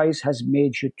what Christ has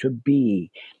made you to be?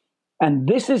 And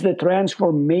this is the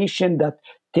transformation that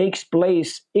takes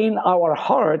place in our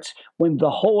hearts when the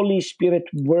Holy Spirit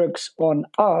works on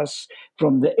us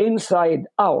from the inside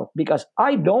out. Because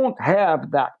I don't have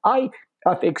that. I've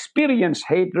experienced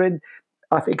hatred.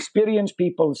 I've experienced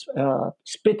people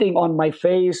spitting on my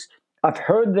face. I've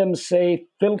heard them say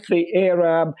filthy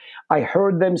Arab. I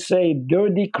heard them say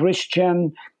dirty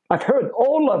Christian. I've heard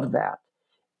all of that.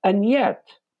 And yet,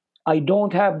 I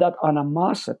don't have that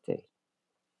animosity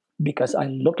because I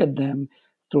look at them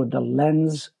through the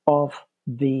lens of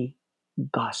the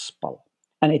gospel.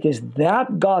 And it is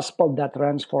that gospel that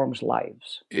transforms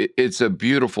lives. It's a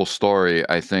beautiful story.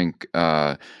 I think,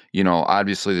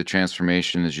 obviously the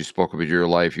transformation, as you spoke about your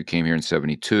life, you came here in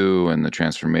 72 and the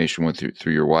transformation went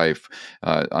through your wife,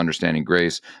 understanding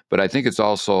grace. But I think it's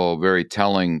also very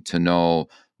telling to know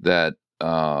that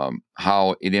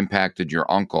how it impacted your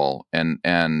uncle and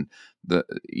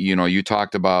you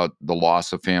talked about the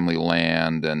loss of family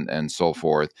land and so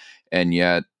forth, and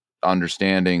yet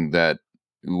understanding that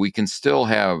we can still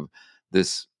have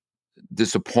this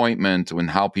disappointment in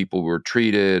how people were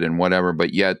treated and whatever,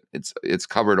 but yet it's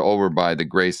covered over by the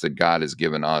grace that God has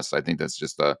given us. I think that's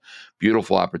just a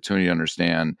beautiful opportunity to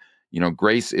understand,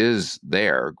 grace is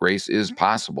there. Grace is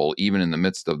possible even in the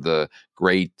midst of the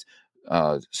great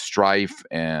strife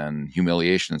and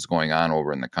humiliation that's going on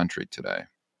over in the country today.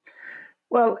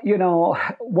 Well,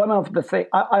 one of the things,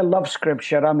 I love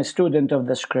scripture. I'm a student of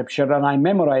the scripture and I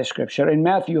memorize scripture. In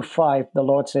Matthew 5, the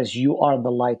Lord says, "You are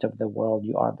the light of the world,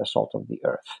 you are the salt of the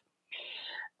earth."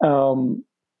 Um,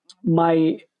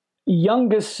 my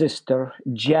youngest sister,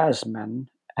 Jasmine,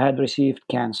 had received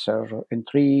cancer in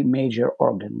three major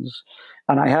organs.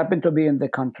 And I happened to be in the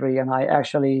country and I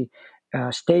actually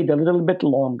stayed a little bit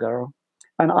longer.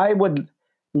 And I would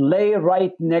lay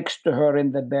right next to her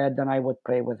in the bed and I would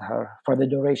pray with her for the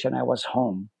duration I was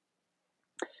home.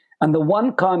 And the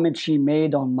one comment she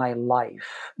made on my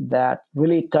life that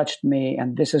really touched me,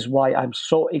 and this is why I'm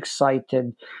so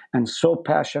excited and so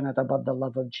passionate about the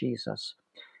love of Jesus.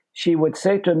 She would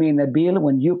say to me, "Nabil,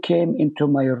 when you came into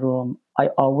my room, I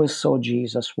always saw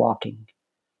Jesus walking."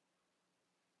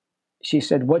 She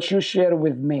said, "What you share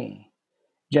with me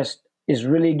just is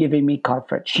really giving me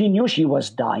comfort." She knew she was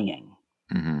dying.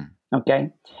 Mm-hmm.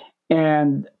 Okay.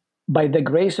 And by the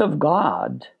grace of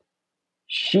God,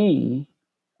 she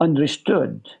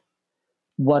understood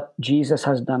what Jesus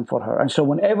has done for her. And so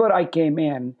whenever I came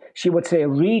in, she would say,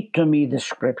 "Read to me the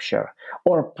scripture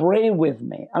or pray with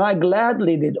me." And I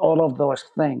gladly did all of those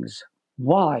things.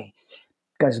 Why?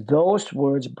 Because those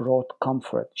words brought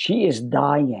comfort. She is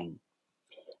dying.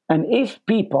 And if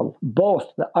people,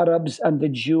 both the Arabs and the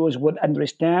Jews, would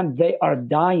understand they are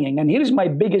dying, and here's my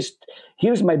biggest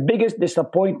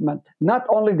disappointment. Not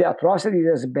only the atrocity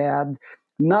is bad,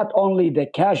 not only the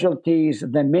casualties,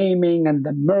 the maiming and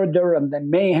the murder and the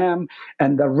mayhem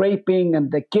and the raping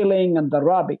and the killing and the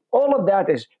robbing, all of that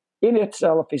is in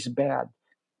itself is bad.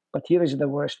 But here is the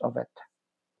worst of it.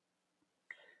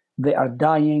 They are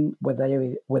dying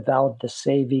without the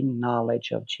saving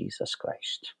knowledge of Jesus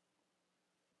Christ.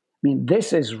 I mean,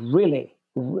 this is really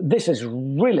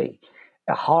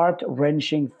a heart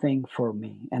wrenching thing for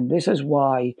me. And this is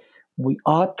why we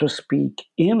ought to speak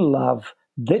in love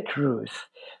the truth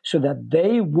so that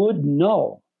they would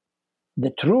know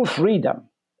the true freedom.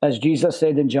 As Jesus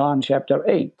said in John chapter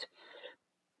 8,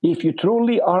 "If you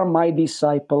truly are my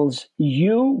disciples,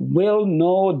 you will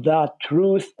know the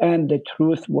truth, and the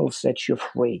truth will set you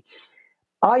free."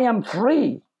 I am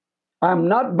free. I'm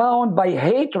not bound by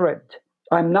hatred.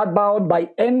 I'm not bound by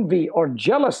envy or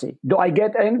jealousy. Do I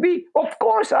get envy? Of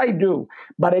course I do.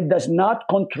 But it does not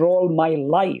control my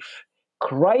life.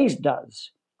 Christ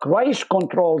does. Christ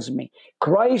controls me.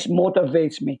 Christ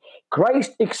motivates me.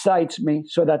 Christ excites me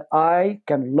so that I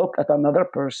can look at another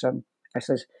person and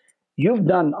says, "You've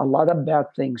done a lot of bad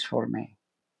things for me,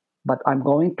 but I'm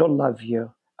going to love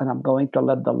you and I'm going to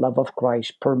let the love of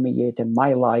Christ permeate in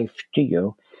my life to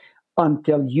you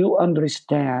until you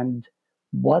understand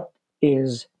what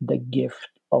is the gift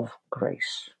of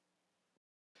grace."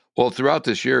 Well, throughout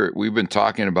this year, we've been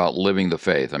talking about living the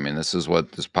faith. I mean, this is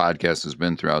what this podcast has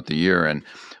been throughout the year, and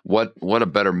what a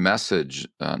better message,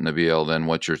 Nabil, than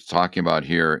what you're talking about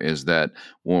here is that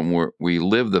when we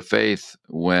live the faith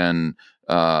when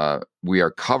we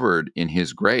are covered in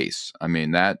His grace. I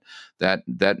mean that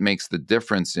makes the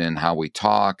difference in how we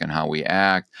talk and how we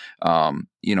act.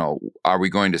 Are we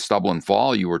going to stumble and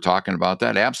fall? You were talking about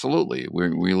that. Absolutely,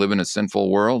 we live in a sinful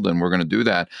world, and we're going to do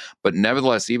that. But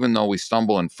nevertheless, even though we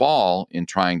stumble and fall in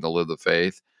trying to live the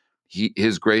faith,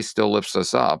 His grace still lifts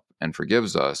us up and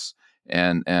forgives us.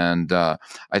 And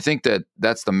I think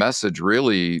that's the message,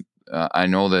 really. I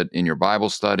know that in your Bible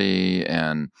study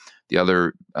and the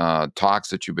other talks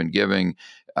that you've been giving,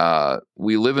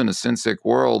 we live in a sin sick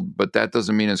world, but that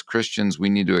doesn't mean as Christians we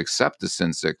need to accept the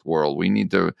sin sick world. We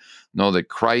need to know that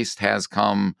Christ has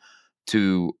come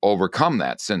to overcome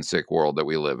that sin sick world that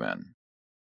we live in.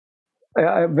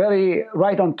 Very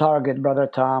right on target, Brother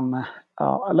Tom.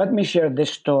 Let me share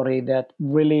this story that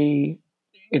really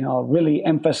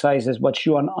emphasizes what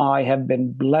you and I have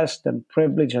been blessed and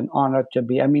privileged and honored to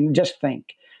be. I mean, just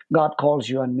think, God calls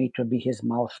you and me to be His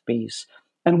mouthpiece,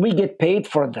 and we get paid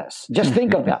for this. Just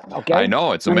think of that, I okay?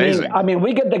 know, it's I mean, amazing. I mean,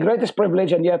 we get the greatest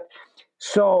privilege, and yet,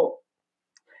 so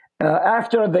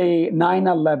after the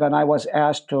 9/11, I was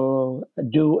asked to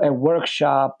do a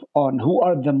workshop on who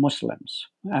are the Muslims.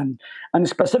 And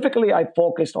specifically, I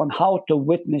focused on how to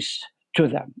witness to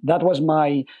them. That was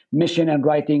my mission in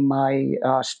writing my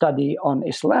study on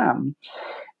Islam.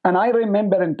 And I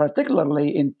remember, in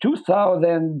particularly in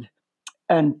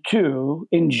 2002,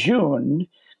 in June,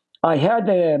 I had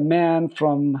a man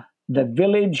from the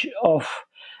village of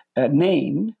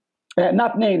Nain,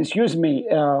 not Nain, excuse me,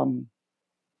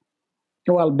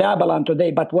 well, Babylon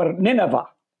today, but where Nineveh,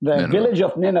 the Nineveh. village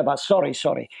of Nineveh, sorry,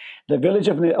 the village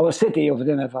of, or city of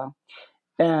Nineveh.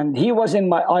 And he was in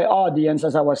my audience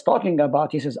as I was talking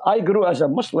about. He says, I grew as a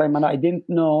Muslim and I didn't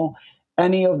know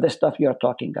any of the stuff you're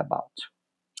talking about.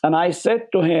 And I said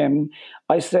to him,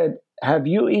 I said, have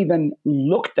you even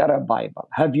looked at a Bible?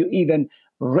 Have you even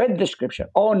read the scripture?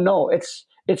 Oh no, it's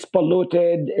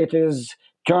polluted, it is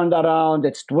turned around,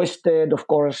 it's twisted. Of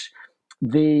course,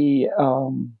 the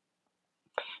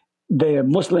the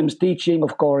Muslims teaching,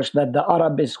 of course, that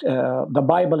the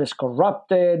Bible is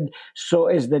corrupted. So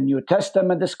is the New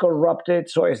Testament is corrupted.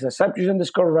 So is the Septuagint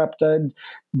is corrupted.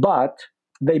 But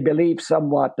they believe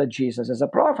somewhat that Jesus is a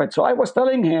prophet. So I was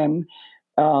telling him,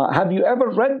 "Have you ever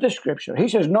read the Scripture?" He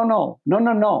says, "No, no, no,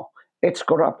 no, no. It's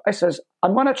corrupt." I says,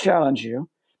 "I'm going to challenge you.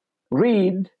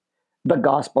 Read the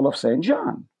Gospel of Saint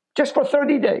John just for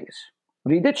 30 days.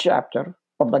 Read a chapter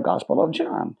of the Gospel of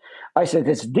John." I said,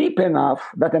 it's deep enough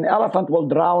that an elephant will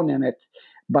drown in it,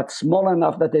 but small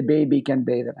enough that a baby can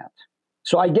bathe in it.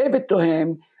 So I gave it to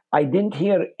him. I didn't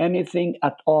hear anything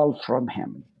at all from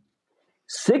him.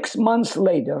 6 months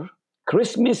later,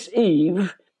 Christmas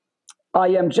Eve, I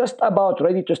am just about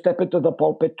ready to step into the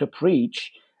pulpit to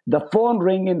preach. The phone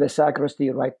ring in the sacristy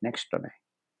right next to me.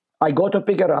 I go to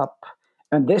pick it up,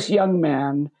 and this young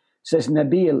man says,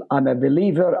 Nabil, I'm a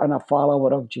believer and a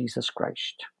follower of Jesus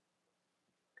Christ.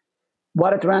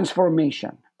 What a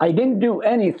transformation. I didn't do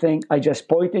anything, I just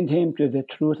pointed him to the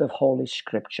truth of Holy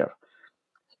Scripture.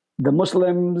 The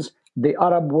Muslims, the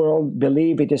Arab world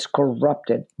believe it is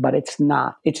corrupted, but it's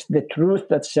not. It's the truth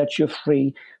that sets you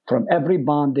free from every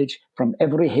bondage, from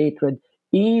every hatred,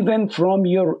 even from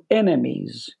your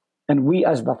enemies. And we,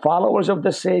 as the followers of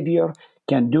the Savior,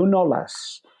 can do no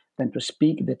less than to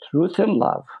speak the truth in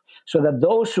love, so that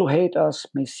those who hate us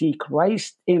may see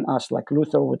Christ in us, like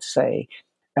Luther would say,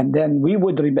 and then we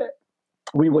would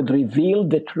reveal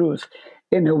the truth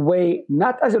in a way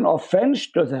not as an offense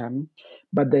to them,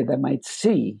 but that they might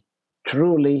see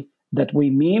truly that we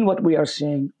mean what we are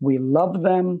saying, we love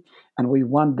them, and we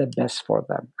want the best for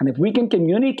them. And if we can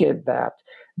communicate that,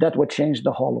 that would change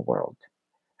the whole world.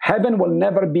 Heaven will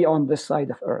never be on this side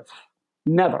of earth.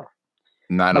 Never.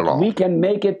 Not at But all. we can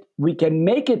make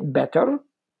it better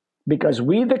because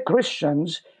we, the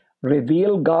Christians,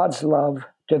 reveal God's love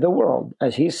to the world.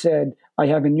 As he said, I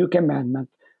have a new commandment: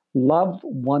 love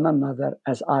one another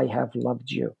as I have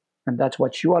loved you. And that's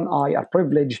what you and I are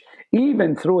privileged,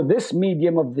 even through this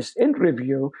medium of this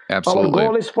interview. Our Absolutely.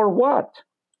 goal is for what?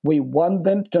 We want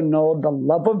them to know the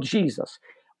love of Jesus.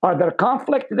 Are there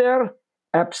conflict there?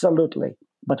 Absolutely.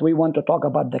 But we want to talk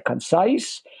about the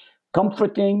concise,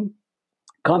 comforting,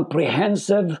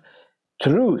 comprehensive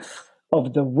truth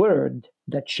of the word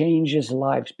that changes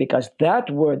lives, because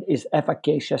that word is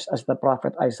efficacious, as the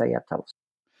prophet Isaiah tells.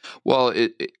 Well,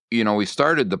 we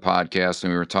started the podcast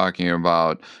and we were talking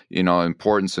about,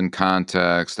 importance and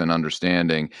context and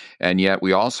understanding. And yet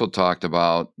we also talked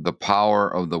about the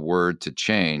power of the word to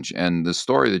change. And the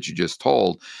story that you just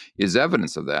told is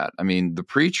evidence of that. I mean, the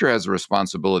preacher has a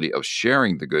responsibility of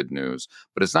sharing the good news,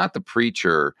 but it's not the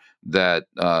preacher that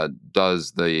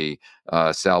does the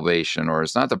salvation, or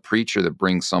it's not the preacher that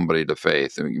brings somebody to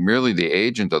faith. I mean, merely the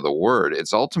agent of the word.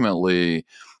 It's ultimately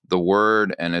the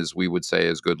word, and as we would say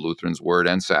as good Lutherans, word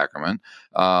and sacrament,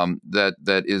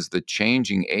 that is the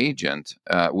changing agent.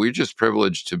 We're just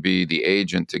privileged to be the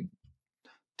agent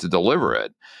to deliver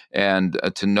it, and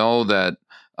to know that.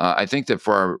 I think that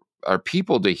for our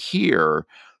people to hear,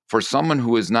 for someone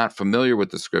who is not familiar with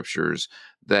the scriptures,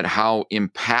 that how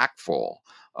impactful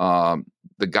um,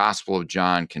 the Gospel of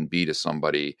John can be to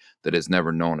somebody that has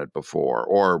never known it before,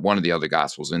 or one of the other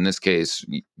Gospels. In this case,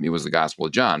 it was the Gospel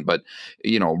of John, but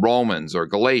Romans or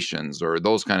Galatians or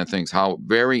those kind of things. How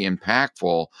very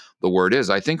impactful the Word is.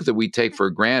 I think that we take for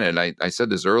granted. I said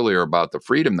this earlier about the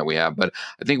freedom that we have, but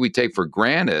I think we take for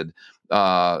granted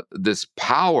this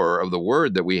power of the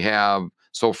Word that we have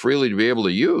so freely to be able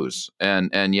to use,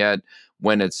 and yet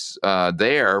when it's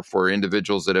there for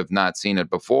individuals that have not seen it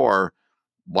before,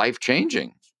 life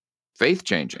changing, faith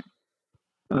changing.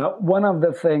 One of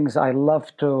the things I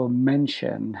love to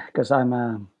mention, because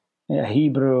a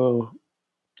Hebrew,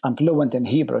 I'm fluent in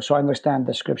Hebrew, so I understand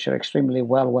the scripture extremely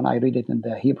well when I read it in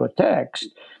the Hebrew text.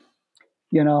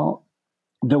 You know,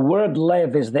 the word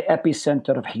live is the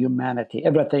epicenter of humanity.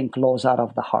 Everything flows out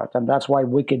of the heart. And that's why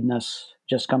wickedness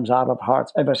just comes out of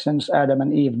hearts. Ever since Adam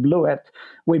and Eve blew it,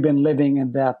 we've been living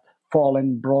in that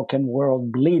fallen, broken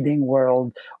world, bleeding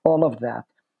world, all of that.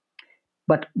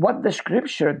 But what the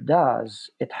scripture does,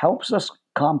 it helps us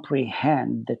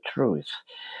comprehend the truth.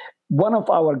 One of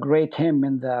our great hymn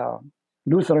in the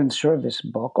Lutheran Service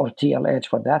book, or TLH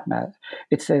for that matter,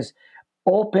 it says,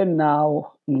 "Open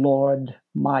now, Lord,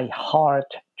 my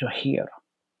heart to hear."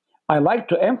 I like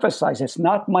to emphasize it's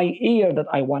not my ear that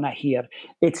I want to hear,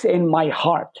 it's in my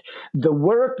heart. The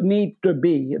work need to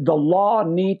be, the law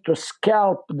need to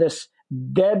scalp this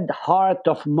dead heart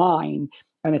of mine.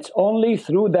 And it's only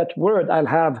through that word I'll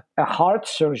have a heart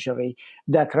surgery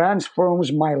that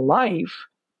transforms my life.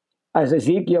 As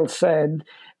Ezekiel said,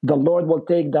 the Lord will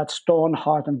take that stone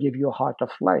heart and give you a heart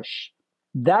of flesh.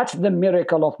 That's the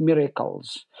miracle of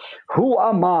miracles. Who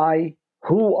am I?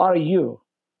 Who are you?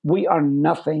 We are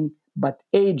nothing but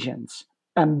agents,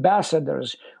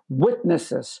 ambassadors,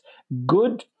 witnesses,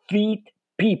 good feet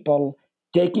people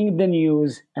taking the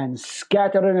news and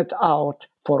scattering it out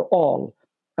for all.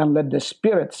 And let the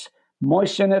spirits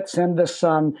moisten it, send the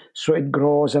sun so it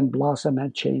grows and blossoms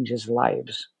and changes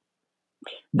lives.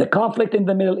 The conflict in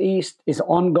the Middle East is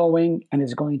ongoing and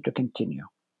is going to continue.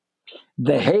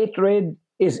 The hatred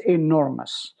is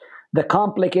enormous. The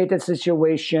complicated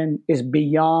situation is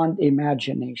beyond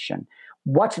imagination.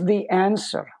 What's the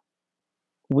answer?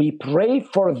 We pray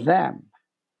for them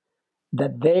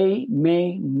that they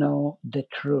may know the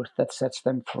truth that sets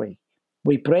them free.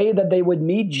 We pray that they would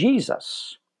meet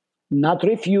Jesus, not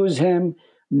refuse him,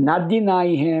 not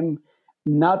deny him,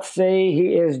 not say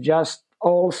he is just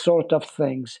all sort of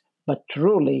things, but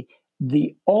truly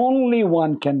the only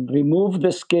one can remove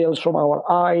the scales from our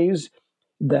eyes,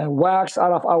 the wax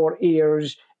out of our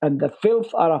ears, and the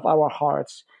filth out of our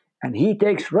hearts. And he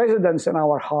takes residence in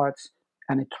our hearts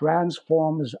and it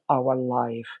transforms our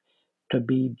life to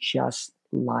be just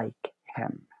like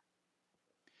him.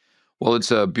 Well,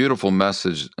 it's a beautiful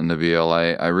message, Nabil.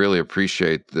 I really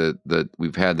appreciate that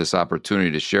we've had this opportunity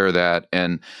to share that,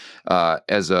 and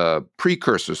as a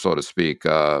precursor, so to speak,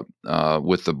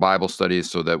 with the Bible studies,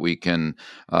 so that we can,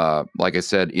 like I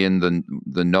said, in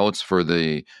the notes for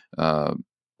the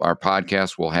our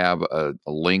podcast, we'll have a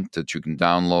link that you can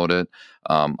download it.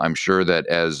 I'm sure that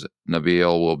as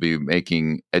Nabil will be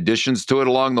making additions to it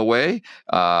along the way,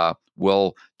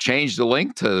 we'll change the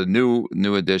link to the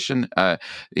new edition.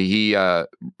 He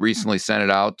recently sent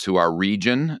it out to our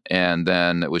region, and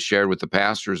then it was shared with the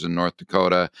pastors in North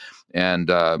Dakota. And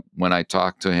when I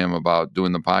talked to him about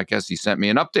doing the podcast, he sent me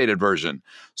an updated version.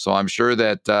 So I'm sure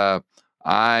that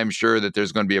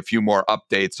there's going to be a few more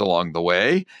updates along the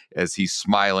way. As he's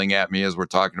smiling at me as we're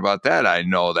talking about that, I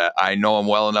know him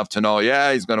well enough to know,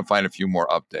 yeah, he's going to find a few more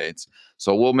updates.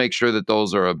 So we'll make sure that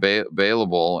those are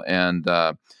available. And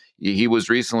he was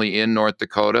recently in North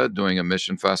Dakota doing a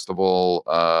mission festival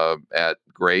at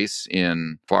Grace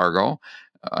in Fargo.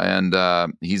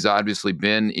 And he's obviously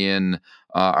been in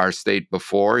our state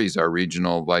before. He's our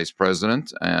regional vice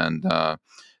president. And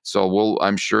so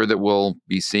I'm sure that we'll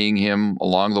be seeing him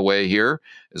along the way here,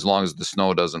 as long as the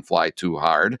snow doesn't fly too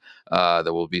hard,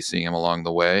 that we'll be seeing him along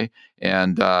the way.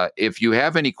 And if you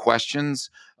have any questions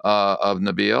of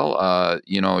Nabil,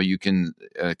 you can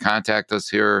contact us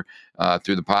here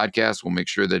through the podcast. We'll make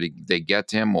sure that they get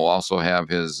to him. We'll also have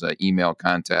his email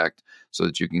contact so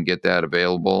that you can get that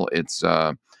available.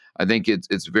 I think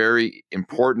it's very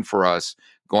important for us,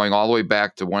 going all the way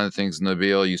back to one of the things,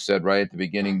 Nabil, you said right at the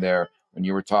beginning there when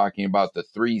you were talking about the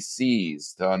three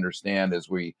C's to understand as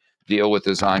we deal with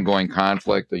this ongoing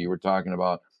conflict, that you were talking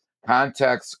about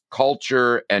context,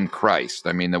 culture, and Christ.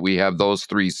 I mean, that we have those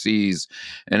three C's.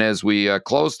 And as we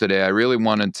close today, I really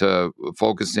wanted to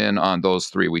focus in on those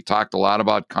three. We talked a lot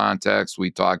about context,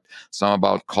 we talked some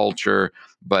about culture,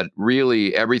 but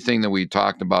really everything that we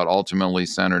talked about ultimately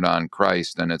centered on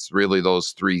Christ. And it's really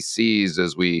those three C's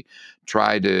as we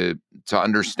try to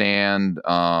understand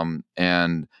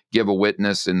and give a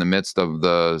witness in the midst of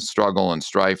the struggle and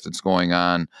strife that's going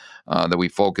on, that we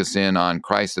focus in on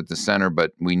Christ at the center,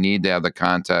 but we need to have the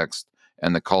context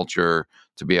and the culture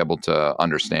to be able to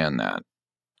understand that.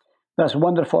 That's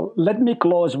wonderful. Let me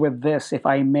close with this, if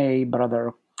I may,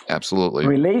 brother. Absolutely.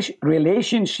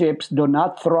 Relationships do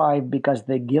not thrive because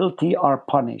the guilty are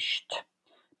punished,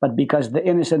 but because the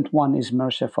innocent one is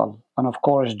merciful. And of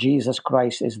course, Jesus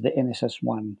Christ is the innocent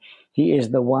one. He is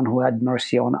the one who had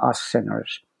mercy on us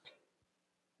sinners.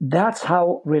 That's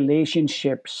how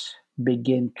relationships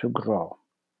begin to grow.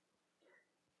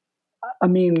 I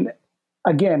mean,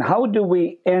 again, how do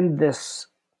we end this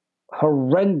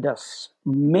horrendous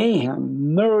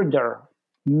mayhem, murder,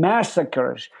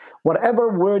 massacres,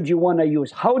 whatever word you want to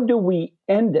use? How do we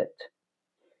end it?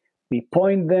 We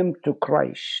point them to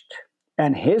Christ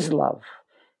and His love,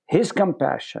 His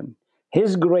compassion,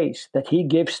 His grace that He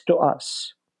gives to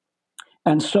us.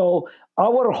 And so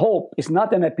our hope is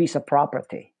not in a piece of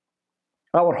property.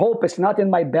 Our hope is not in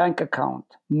my bank account.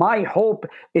 My hope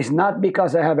is not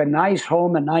because I have a nice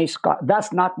home, a nice car.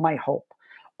 That's not my hope.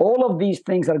 All of these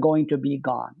things are going to be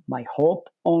gone. My hope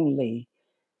only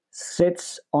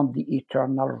sits on the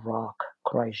eternal rock,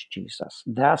 Christ Jesus.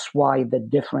 That's why the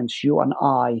difference, you and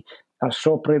I are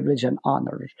so privileged and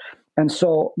honored. And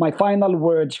so, my final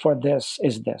words for this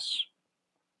is this.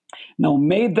 Now,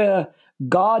 may the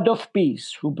God of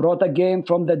peace, who brought again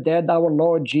from the dead our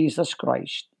Lord Jesus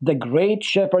Christ, the great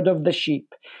shepherd of the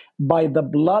sheep, by the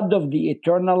blood of the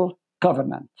eternal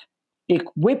covenant,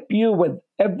 equip you with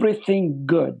everything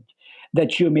good,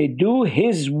 that you may do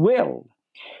his will,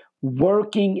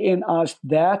 working in us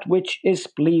that which is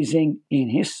pleasing in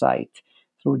his sight,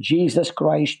 through Jesus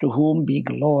Christ, to whom be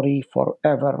glory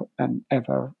forever and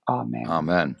ever. Amen.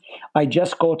 Amen. I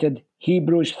just quoted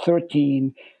Hebrews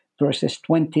 13, verses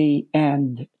 20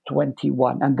 and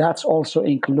 21, and that's also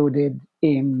included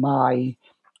in my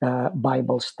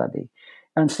Bible study.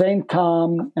 And Saint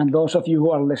Tom, and those of you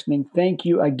who are listening, thank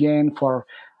you again for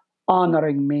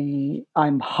honoring me.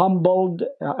 I'm humbled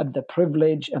at the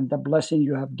privilege and the blessing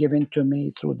you have given to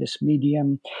me through this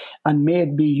medium, and may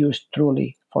it be used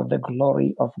truly for the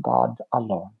glory of God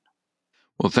alone.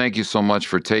 Well, thank you so much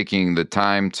for taking the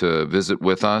time to visit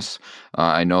with us.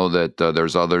 I know that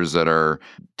there's others that are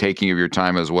taking of your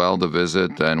time as well to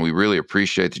visit, and we really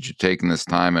appreciate that you're taking this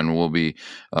time, and we'll be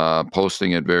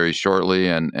posting it very shortly,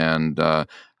 and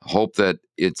hope that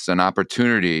it's an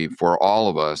opportunity for all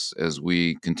of us as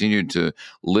we continue to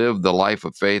live the life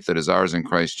of faith that is ours in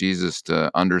Christ Jesus,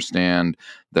 to understand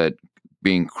that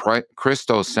being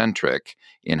Christocentric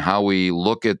in how we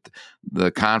look at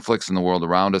the conflicts in the world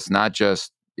around us, not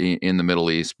just in the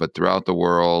Middle East, but throughout the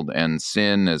world, and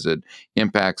sin as it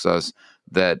impacts us,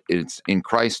 that it's in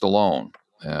Christ alone.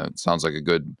 It sounds like a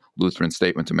good Lutheran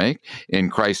statement to make. In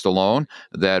Christ alone,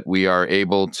 that we are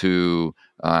able to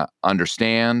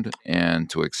understand and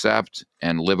to accept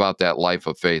and live out that life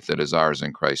of faith that is ours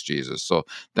in Christ Jesus. So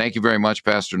thank you very much,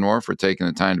 Pastor Nour, for taking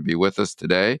the time to be with us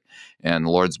today. And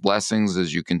the Lord's blessings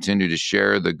as you continue to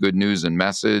share the good news and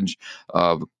message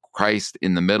of Christ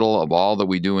in the middle of all that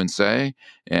we do and say,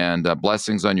 and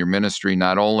blessings on your ministry,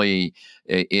 not only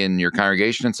in your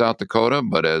congregation in South Dakota,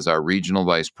 but as our regional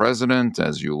vice president,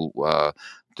 as you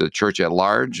the church at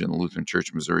large in the Lutheran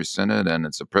Church Missouri Synod. And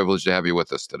it's a privilege to have you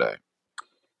with us today.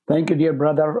 Thank you, dear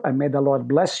brother, and may the Lord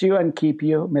bless you and keep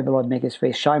you. May the Lord make his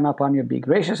face shine upon you, be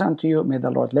gracious unto you. May the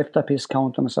Lord lift up his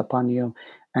countenance upon you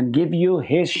and give you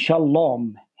his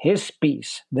shalom, his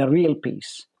peace, the real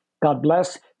peace. God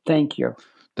bless. Thank you.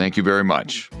 Thank you very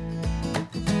much.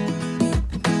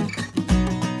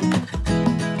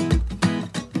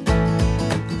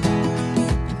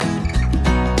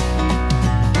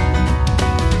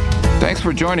 Thanks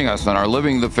for joining us on our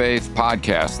Living the Faith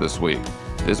podcast this week.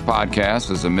 This podcast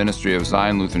is a ministry of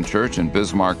Zion Lutheran Church in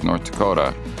Bismarck, North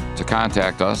Dakota. To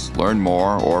contact us, learn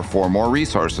more, or for more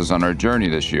resources on our journey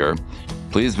this year,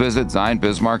 please visit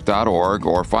zionbismarck.org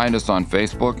or find us on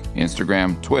Facebook,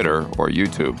 Instagram, Twitter, or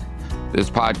YouTube. This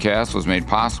podcast was made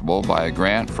possible by a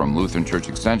grant from Lutheran Church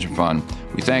Extension Fund.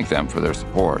 We thank them for their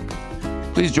support.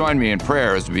 Please join me in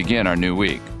prayer as we begin our new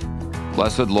week.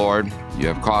 Blessed Lord, you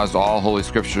have caused all Holy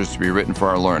Scriptures to be written for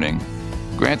our learning.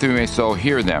 Grant that we may so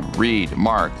hear them, read,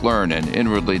 mark, learn, and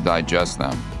inwardly digest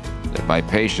them, that by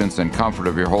patience and comfort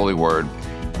of your holy word,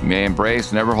 we may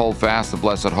embrace and ever hold fast the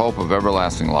blessed hope of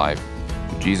everlasting life.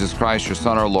 Through Jesus Christ, your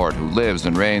Son, our Lord, who lives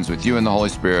and reigns with you in the Holy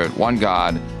Spirit, one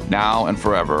God, now and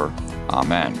forever.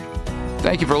 Amen.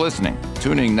 Thank you for listening.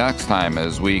 Tune in next time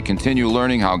as we continue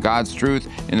learning how God's truth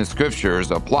in the Scriptures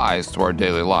applies to our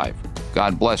daily life.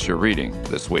 God bless your reading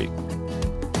this week.